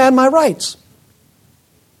 I demand my rights.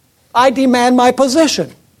 I demand my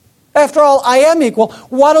position. After all, I am equal.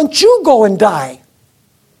 Why don't you go and die?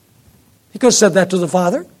 He could have said that to the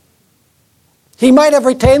Father. He might have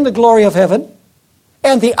retained the glory of heaven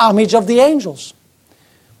and the homage of the angels.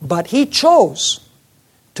 But he chose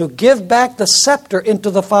to give back the scepter into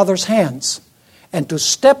the Father's hands and to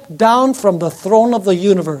step down from the throne of the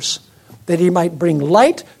universe, that he might bring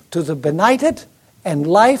light to the benighted and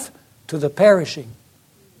life to the perishing.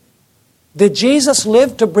 Did Jesus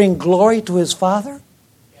live to bring glory to his Father?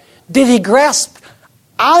 Did he grasp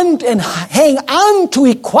on and hang on to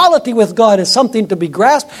equality with God as something to be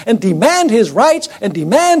grasped and demand his rights and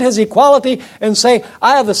demand his equality and say,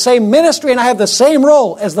 I have the same ministry and I have the same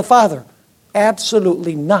role as the Father?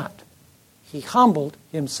 Absolutely not. He humbled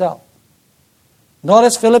himself.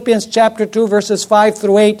 Notice Philippians chapter 2 verses 5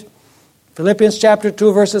 through 8. Philippians chapter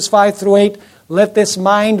 2 verses 5 through 8. Let this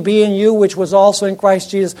mind be in you which was also in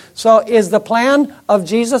Christ Jesus. So is the plan of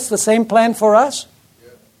Jesus the same plan for us?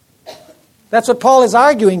 That's what Paul is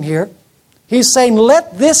arguing here. He's saying,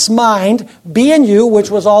 let this mind be in you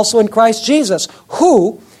which was also in Christ Jesus,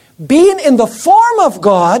 who, being in the form of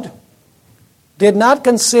God, did not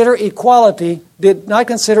consider equality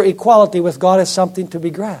with God as something to be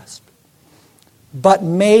grasped, but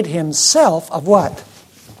made himself of what?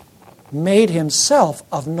 Made himself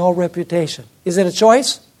of no reputation. Is it a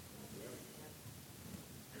choice?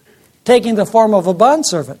 Taking the form of a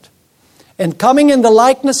bondservant, and coming in the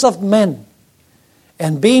likeness of men,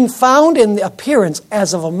 and being found in the appearance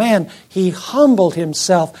as of a man, he humbled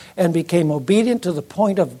himself and became obedient to the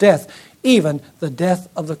point of death, even the death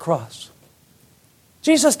of the cross.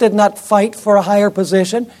 Jesus did not fight for a higher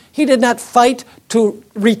position. He did not fight to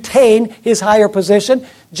retain his higher position.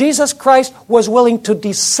 Jesus Christ was willing to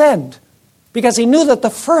descend because he knew that the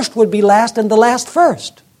first would be last and the last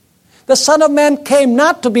first. The Son of Man came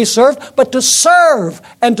not to be served, but to serve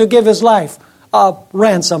and to give his life a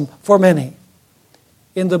ransom for many.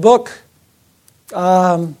 In the book,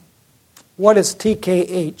 What is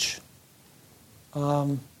TKH?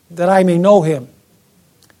 That I may know him.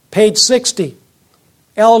 Page 60.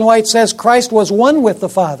 Ellen White says, Christ was one with the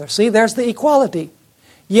Father. See, there's the equality.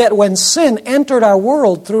 Yet when sin entered our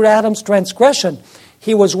world through Adam's transgression,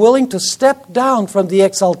 he was willing to step down from the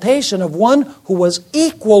exaltation of one who was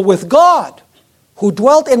equal with God, who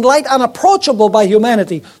dwelt in light unapproachable by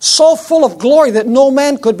humanity, so full of glory that no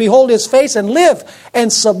man could behold his face and live,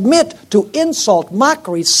 and submit to insult,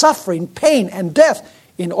 mockery, suffering, pain, and death,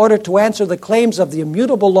 in order to answer the claims of the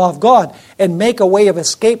immutable law of God and make a way of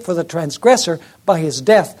escape for the transgressor by his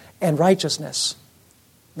death and righteousness.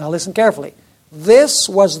 Now listen carefully. This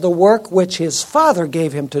was the work which his Father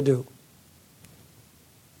gave him to do.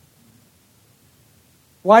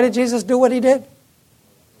 Why did Jesus do what he did?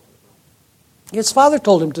 His Father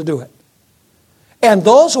told him to do it. And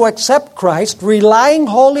those who accept Christ, relying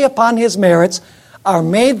wholly upon his merits, are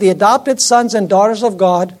made the adopted sons and daughters of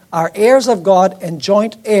God, are heirs of God, and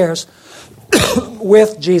joint heirs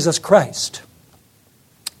with Jesus Christ.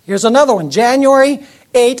 Here's another one. January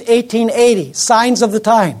 8, 1880, Signs of the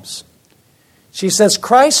Times. She says,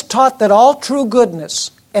 Christ taught that all true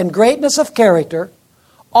goodness and greatness of character,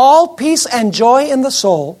 all peace and joy in the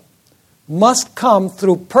soul, must come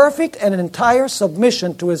through perfect and entire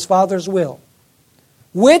submission to his Father's will,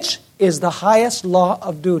 which is the highest law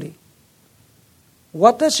of duty.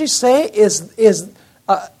 What does she say is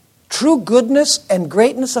true goodness and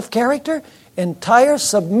greatness of character? Entire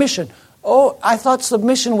submission. Oh, I thought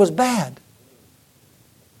submission was bad.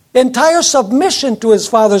 Entire submission to his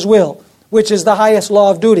Father's will, which is the highest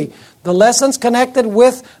law of duty. The lessons connected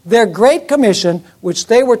with their great commission, which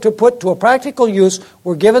they were to put to a practical use,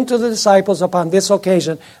 were given to the disciples upon this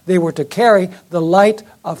occasion. They were to carry the light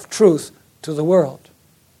of truth to the world.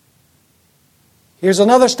 Here's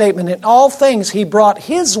another statement. In all things, he brought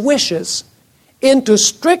his wishes into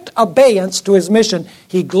strict abeyance to his mission.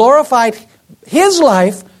 He glorified his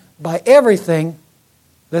life by everything,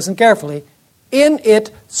 listen carefully, in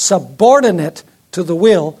it subordinate to the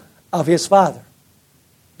will of his Father.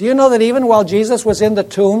 Do you know that even while Jesus was in the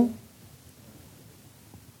tomb,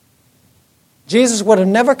 Jesus would have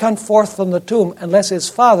never come forth from the tomb unless his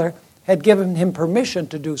Father had given him permission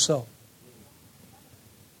to do so.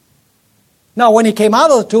 Now, when he came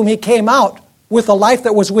out of the tomb, he came out with a life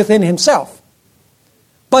that was within himself.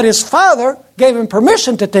 But his Father gave him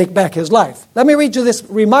permission to take back his life. Let me read you this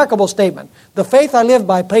remarkable statement. The Faith I Live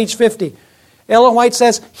By, page 50. Ellen White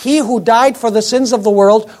says, "He who died for the sins of the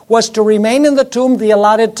world was to remain in the tomb the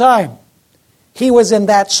allotted time. He was in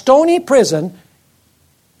that stony prison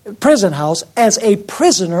house as a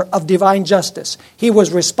prisoner of divine justice. He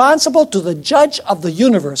was responsible to the judge of the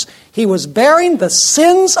universe. He was bearing the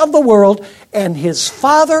sins of the world, and his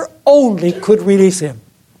Father only could release him."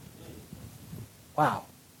 Wow.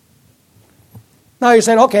 Now you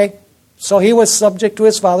said, okay, so he was subject to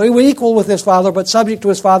his Father. He was equal with his Father, but subject to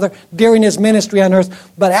his Father during his ministry on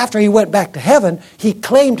earth. But after he went back to heaven, he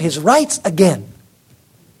claimed his rights again.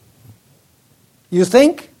 You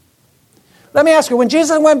think? Let me ask you, when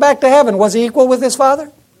Jesus went back to heaven, was he equal with his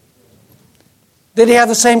Father? Did he have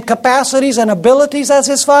the same capacities and abilities as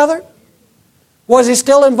his Father? Was he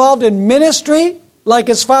still involved in ministry like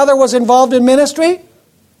his Father was involved in ministry?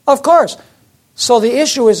 Of course. So the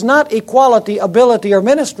issue is not equality, ability, or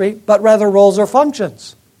ministry, but rather roles or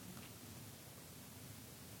functions.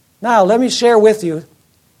 Now, let me share with you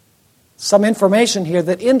some information here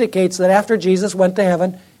that indicates that after Jesus went to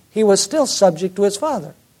heaven, he was still subject to his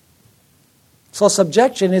Father. So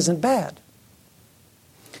subjection isn't bad.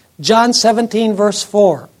 John 17, verse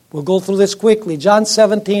 4. We'll go through this quickly. John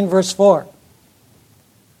 17, verse 4.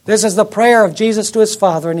 This is the prayer of Jesus to his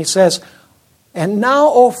Father, and he says, "And now,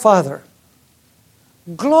 O Father,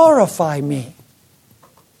 glorify me."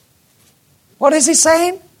 What is he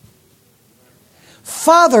saying?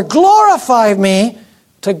 Father, glorify me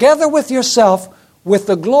together with yourself with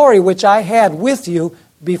the glory which I had with you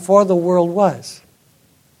before the world was.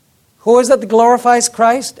 Who is it that glorifies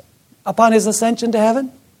Christ upon his ascension to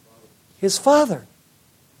heaven? His Father.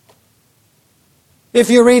 If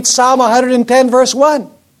you read Psalm 110, verse 1,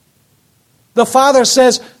 the Father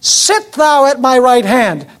says, "Sit thou at my right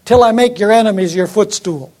hand till I make your enemies your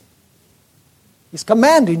footstool." He's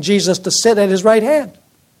commanding Jesus to sit at his right hand.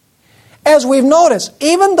 As we've noticed,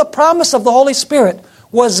 even the promise of the Holy Spirit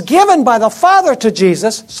was given by the Father to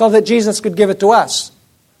Jesus so that Jesus could give it to us.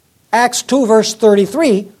 Acts 2, verse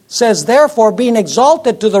 33 says, "Therefore, being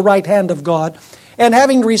exalted to the right hand of God, and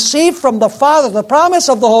having received from the Father the promise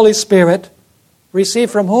of the Holy Spirit,"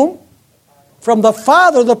 received from whom? From the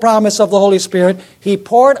Father the promise of the Holy Spirit, he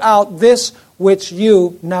poured out this which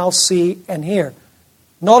you now see and hear.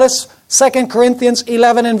 Notice 2 Corinthians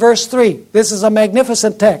 11 and verse 3. This is a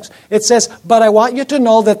magnificent text. It says, "But I want you to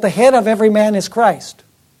know that the head of every man is Christ."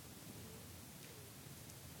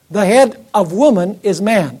 The head of woman is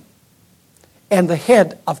man. And the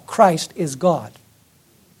head of Christ is God.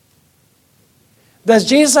 Does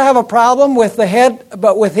Jesus have a problem with the head,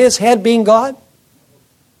 but with his head being God?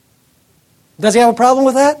 Does he have a problem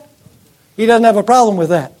with that? He doesn't have a problem with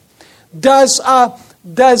that.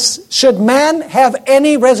 Should man have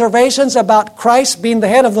any reservations about Christ being the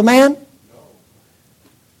head of the man? No.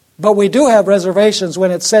 But we do have reservations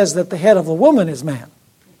when it says that the head of the woman is man.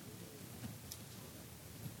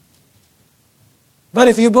 But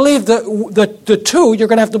if you believe the two, you're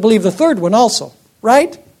going to have to believe the third one also,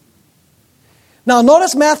 right? Now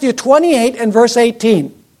notice Matthew 28 and verse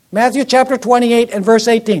 18. Matthew chapter 28 and verse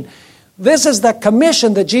 18. This is the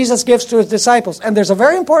commission that Jesus gives to his disciples. And there's a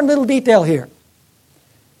very important little detail here.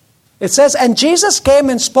 It says, "And Jesus came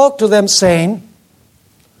and spoke to them, saying,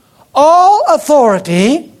 All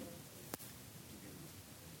authority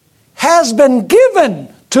has been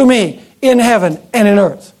given to me in heaven and in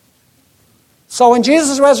earth." So when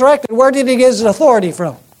Jesus resurrected, where did he get his authority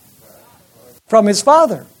from? From his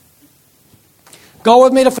Father. Go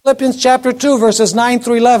with me to Philippians chapter 2, verses 9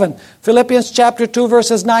 through 11. Philippians chapter 2,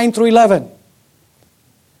 verses 9 through 11.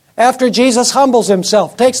 After Jesus humbles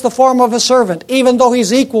himself, takes the form of a servant, even though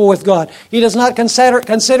he's equal with God. He does not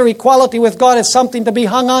consider equality with God as something to be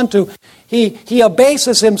hung on to. He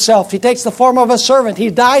abases himself. He takes the form of a servant.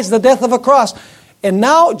 He dies the death of a cross. And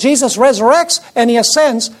now Jesus resurrects and he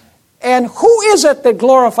ascends. And who is it that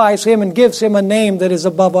glorifies him and gives him a name that is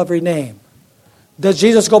above every name? Does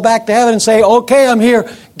Jesus go back to heaven and say, "Okay, I'm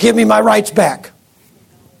here, give me my rights back"?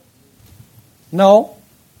 No.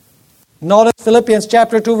 Notice Philippians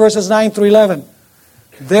chapter 2, verses 9 through 11.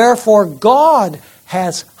 "Therefore God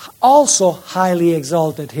has also highly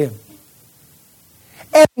exalted him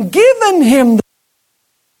and given him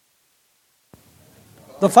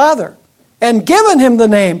the Father, and given him the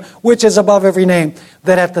name which is above every name,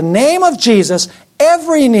 that at the name of Jesus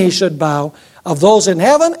every knee should bow, of those in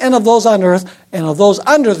heaven and of those on earth and of those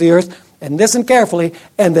under the earth," and listen carefully,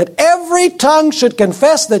 "and that every tongue should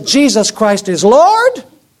confess that Jesus Christ is Lord,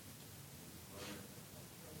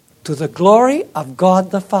 to the glory of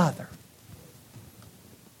God the Father."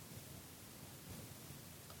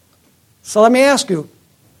 So let me ask you,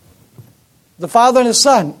 the Father and the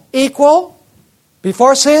Son, equal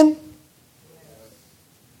before sin?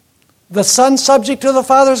 The Son subject to the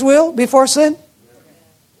Father's will before sin?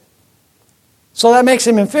 So that makes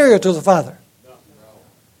him inferior to the Father.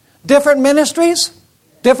 Different ministries?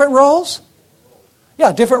 Different roles?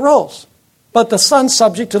 Yeah, different roles. But the Son's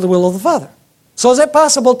subject to the will of the Father. So is it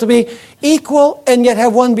possible to be equal and yet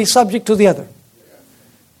have one be subject to the other?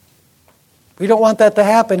 We don't want that to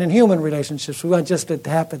happen in human relationships. We want just it to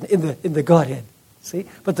happen in the Godhead. See?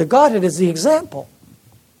 But the Godhead is the example.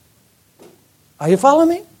 Are you following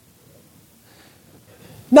me?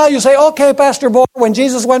 Now you say, okay, Pastor Bohr, when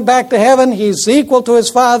Jesus went back to heaven, he's equal to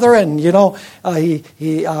his Father, and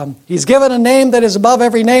he's given a name that is above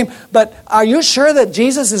every name. But are you sure that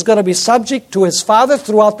Jesus is going to be subject to his Father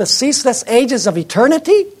throughout the ceaseless ages of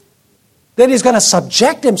eternity? That he's going to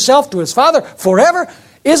subject himself to his Father forever?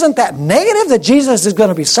 Isn't that negative, that Jesus is going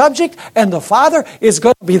to be subject and the Father is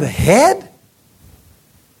going to be the head?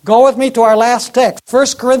 Go with me to our last text, 1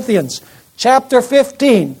 Corinthians chapter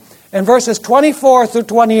 15. And verses 24 through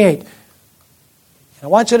 28. I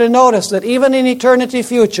want you to notice that even in eternity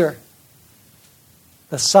future,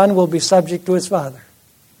 the Son will be subject to his Father,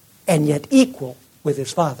 and yet equal with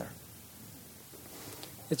his Father.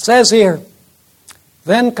 It says here,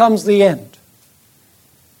 then comes the end,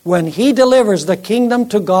 when he delivers the kingdom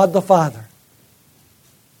to God the Father.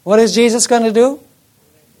 What is Jesus going to do?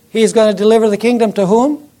 He's going to deliver the kingdom to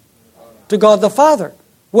whom? To God the Father.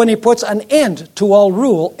 When he puts an end to all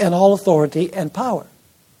rule and all authority and power.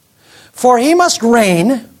 For he must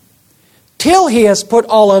reign till he has put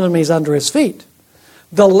all enemies under his feet.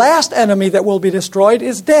 The last enemy that will be destroyed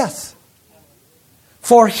is death.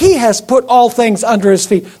 For he has put all things under his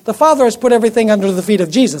feet. The Father has put everything under the feet of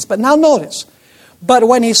Jesus. But now notice, but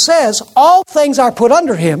when he says all things are put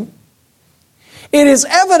under him, it is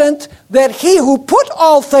evident that he who put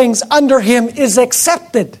all things under him is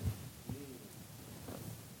accepted.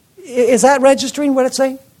 Is that registering what it's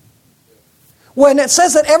saying? When it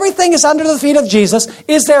says that everything is under the feet of Jesus,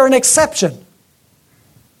 is there an exception?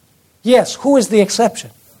 Yes. Who is the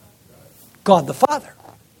exception? God the Father.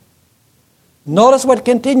 Notice what it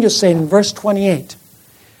continues saying in verse 28.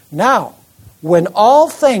 Now, when all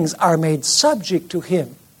things are made subject to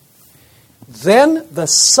him, then the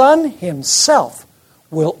Son himself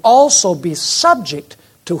will also be subject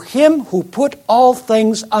to him who put all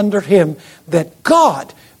things under him, that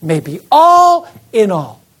God may be all in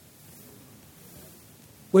all.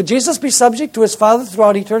 Would Jesus be subject to his Father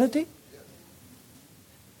throughout eternity?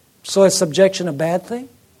 So is subjection a bad thing?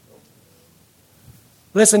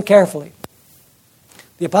 Listen carefully.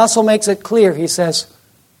 The apostle makes it clear. He says,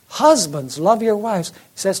 husbands, love your wives. He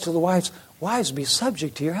says to the wives, wives, be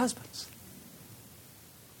subject to your husbands.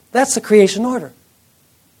 That's the creation order.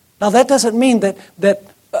 Now that doesn't mean that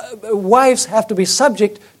wives have to be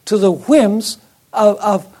subject to the whims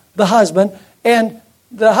of the husband, and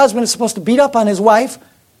the husband is supposed to beat up on his wife,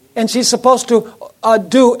 and she's supposed to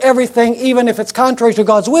do everything even if it's contrary to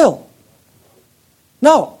God's will.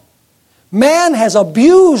 No. Man has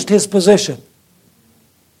abused his position,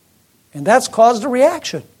 and that's caused a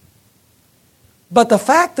reaction. But the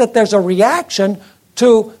fact that there's a reaction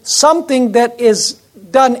to something that is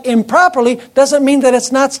done improperly doesn't mean that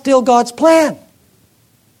it's not still God's plan.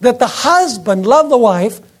 That the husband love the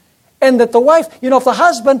wife, and that the wife, if the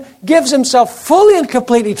husband gives himself fully and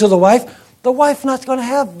completely to the wife not going to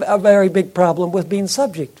have a very big problem with being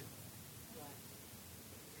subject.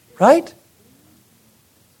 Right?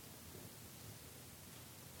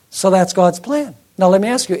 So that's God's plan. Now let me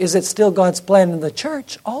ask you, is it still God's plan in the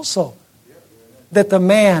church also? That the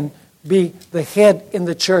man be the head in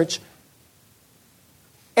the church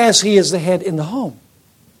as he is the head in the home.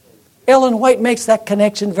 Ellen White makes that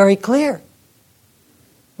connection very clear.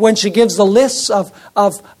 When she gives the lists of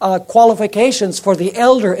qualifications for the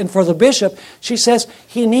elder and for the bishop, she says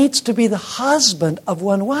he needs to be the husband of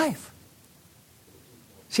one wife.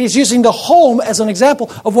 She's using the home as an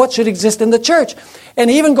example of what should exist in the church. And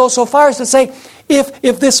even goes so far as to say, if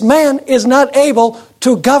this man is not able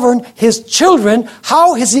to govern his children,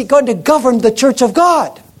 how is he going to govern the church of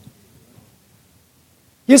God?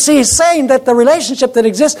 You see, he's saying that the relationship that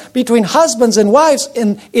exists between husbands and wives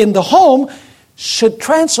in the home should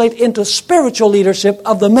translate into spiritual leadership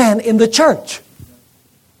of the man in the church.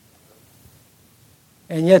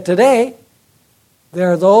 And yet today,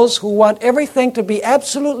 there are those who want everything to be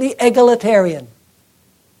absolutely egalitarian.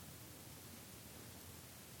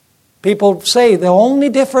 People say the only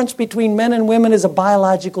difference between men and women is a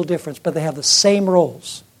biological difference, but they have the same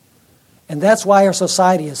roles. And that's why our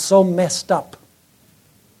society is so messed up.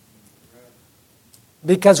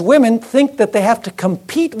 Because women think that they have to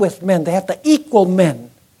compete with men. They have to equal men.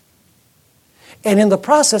 And in the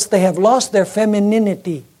process, they have lost their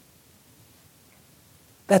femininity.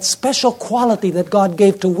 That special quality that God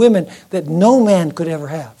gave to women that no man could ever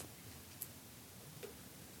have.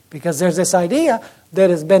 Because there's this idea that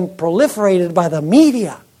has been proliferated by the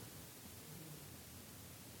media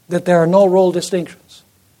that there are no role distinctions.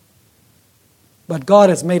 But God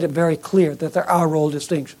has made it very clear that there are role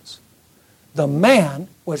distinctions. The man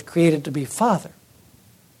was created to be father,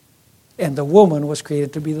 and the woman was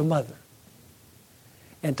created to be the mother.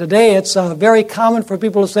 And today it's very common for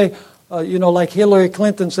people to say, like Hillary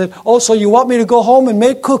Clinton said, "Oh, so you want me to go home and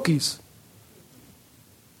make cookies?"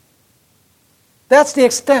 That's the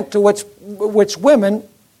extent to which women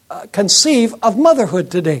conceive of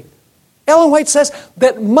motherhood today. Ellen White says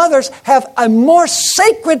that mothers have a more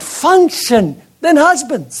sacred function than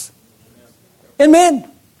husbands and men.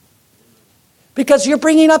 Because you're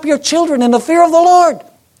bringing up your children in the fear of the Lord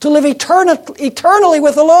to live eternally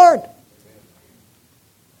with the Lord.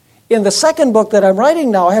 In the second book that I'm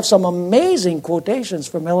writing now, I have some amazing quotations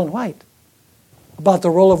from Ellen White about the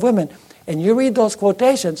role of women. And you read those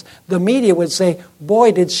quotations, the media would say,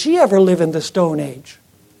 "Boy, did she ever live in the Stone Age."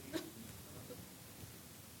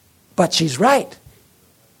 But she's right.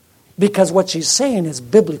 Because what she's saying is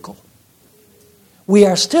biblical. We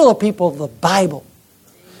are still a people of the Bible.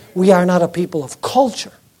 We are not a people of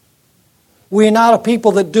culture. We are not a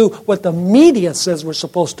people that do what the media says we're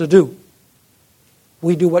supposed to do.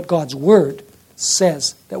 We do what God's Word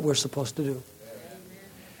says that we're supposed to do.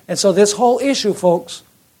 And so this whole issue, folks,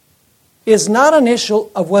 is not an issue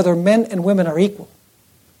of whether men and women are equal.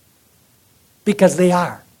 Because they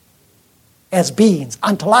are. As beings,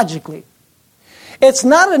 ontologically. It's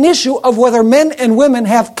not an issue of whether men and women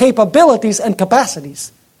have capabilities and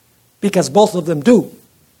capacities. Because both of them do.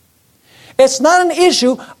 It's not an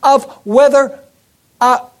issue of whether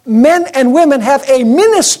men and women have a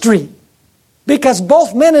ministry. Because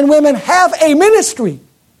both men and women have a ministry.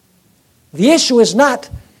 The issue is not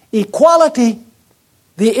equality.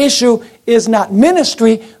 The issue is not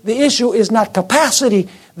ministry. The issue is not capacity.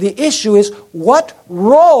 The issue is what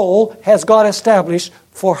role has God established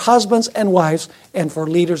for husbands and wives and for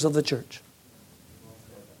leaders of the church.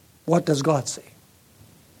 What does God say?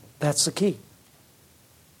 That's the key.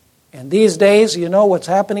 And these days, you know what's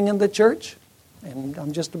happening in the church? And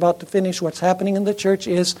I'm just about to finish. What's happening in the church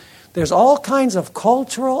is there's all kinds of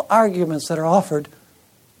cultural arguments that are offered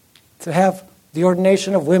to have the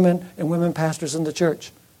ordination of women and women pastors in the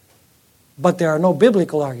church. But there are no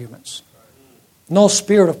biblical arguments. No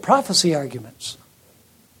spirit of prophecy arguments.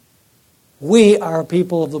 We are a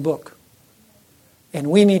people of the book. And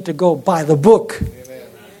we need to go by the book. Amen.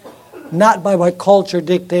 Not by what culture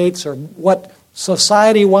dictates or what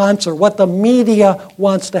society wants or what the media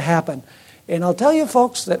wants to happen. And I'll tell you,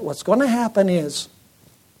 folks, that what's going to happen is,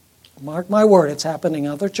 mark my word, it's happening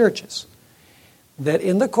in other churches, that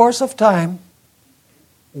in the course of time,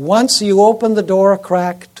 once you open the door a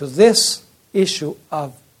crack to this issue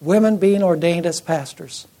of women being ordained as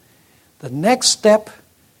pastors, the next step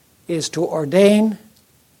is to ordain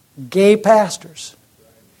gay pastors.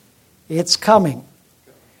 It's coming.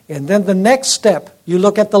 And then the next step, you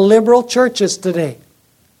look at the liberal churches today,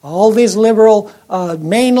 all these liberal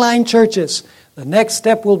mainline churches, the next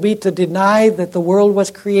step will be to deny that the world was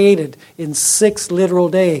created in 6 literal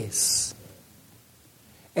days.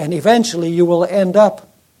 And eventually you will end up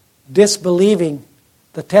disbelieving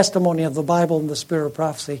the testimony of the Bible and the spirit of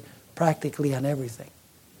prophecy practically on everything.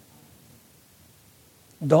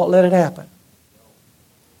 Don't let it happen.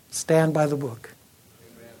 Stand by the book.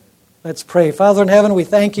 Amen. Let's pray. Father in heaven, we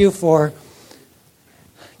thank you for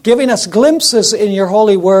giving us glimpses in your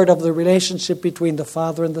holy word of the relationship between the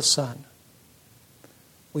Father and the Son.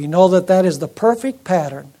 We know that that is the perfect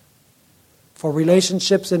pattern for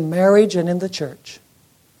relationships in marriage and in the church.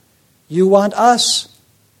 You want us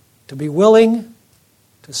to be willing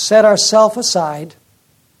to set ourselves aside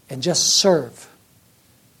and just serve.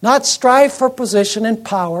 Not strive for position and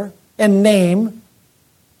power and name,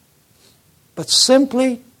 but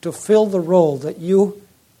simply to fill the role that you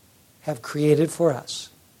have created for us.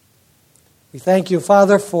 We thank you,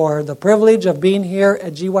 Father, for the privilege of being here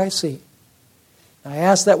at GYC. I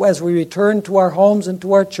ask that as we return to our homes and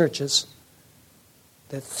to our churches,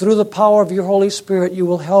 that through the power of your Holy Spirit, you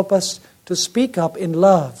will help us to speak up in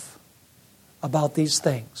love about these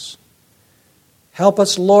things. Help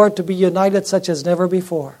us, Lord, to be united such as never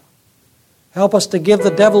before. Help us to give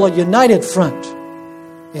the devil a united front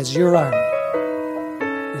as your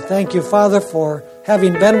army. We thank you, Father, for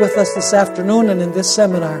having been with us this afternoon and in this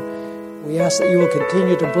seminar. We ask that you will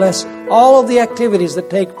continue to bless all of the activities that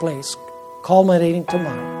take place, culminating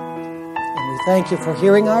tomorrow. And we thank you for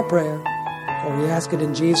hearing our prayer, for we ask it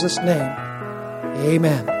in Jesus' name.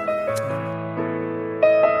 Amen.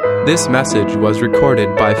 This message was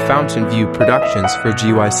recorded by Fountain View Productions for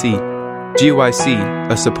GYC.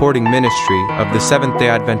 GYC, a supporting ministry of the Seventh-day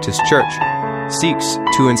Adventist Church, seeks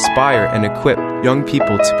to inspire and equip young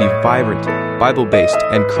people to be vibrant, Bible-based,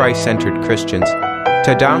 and Christ-centered Christians.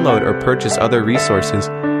 To download or purchase other resources,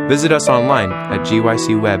 visit us online at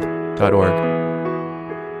gycweb.org.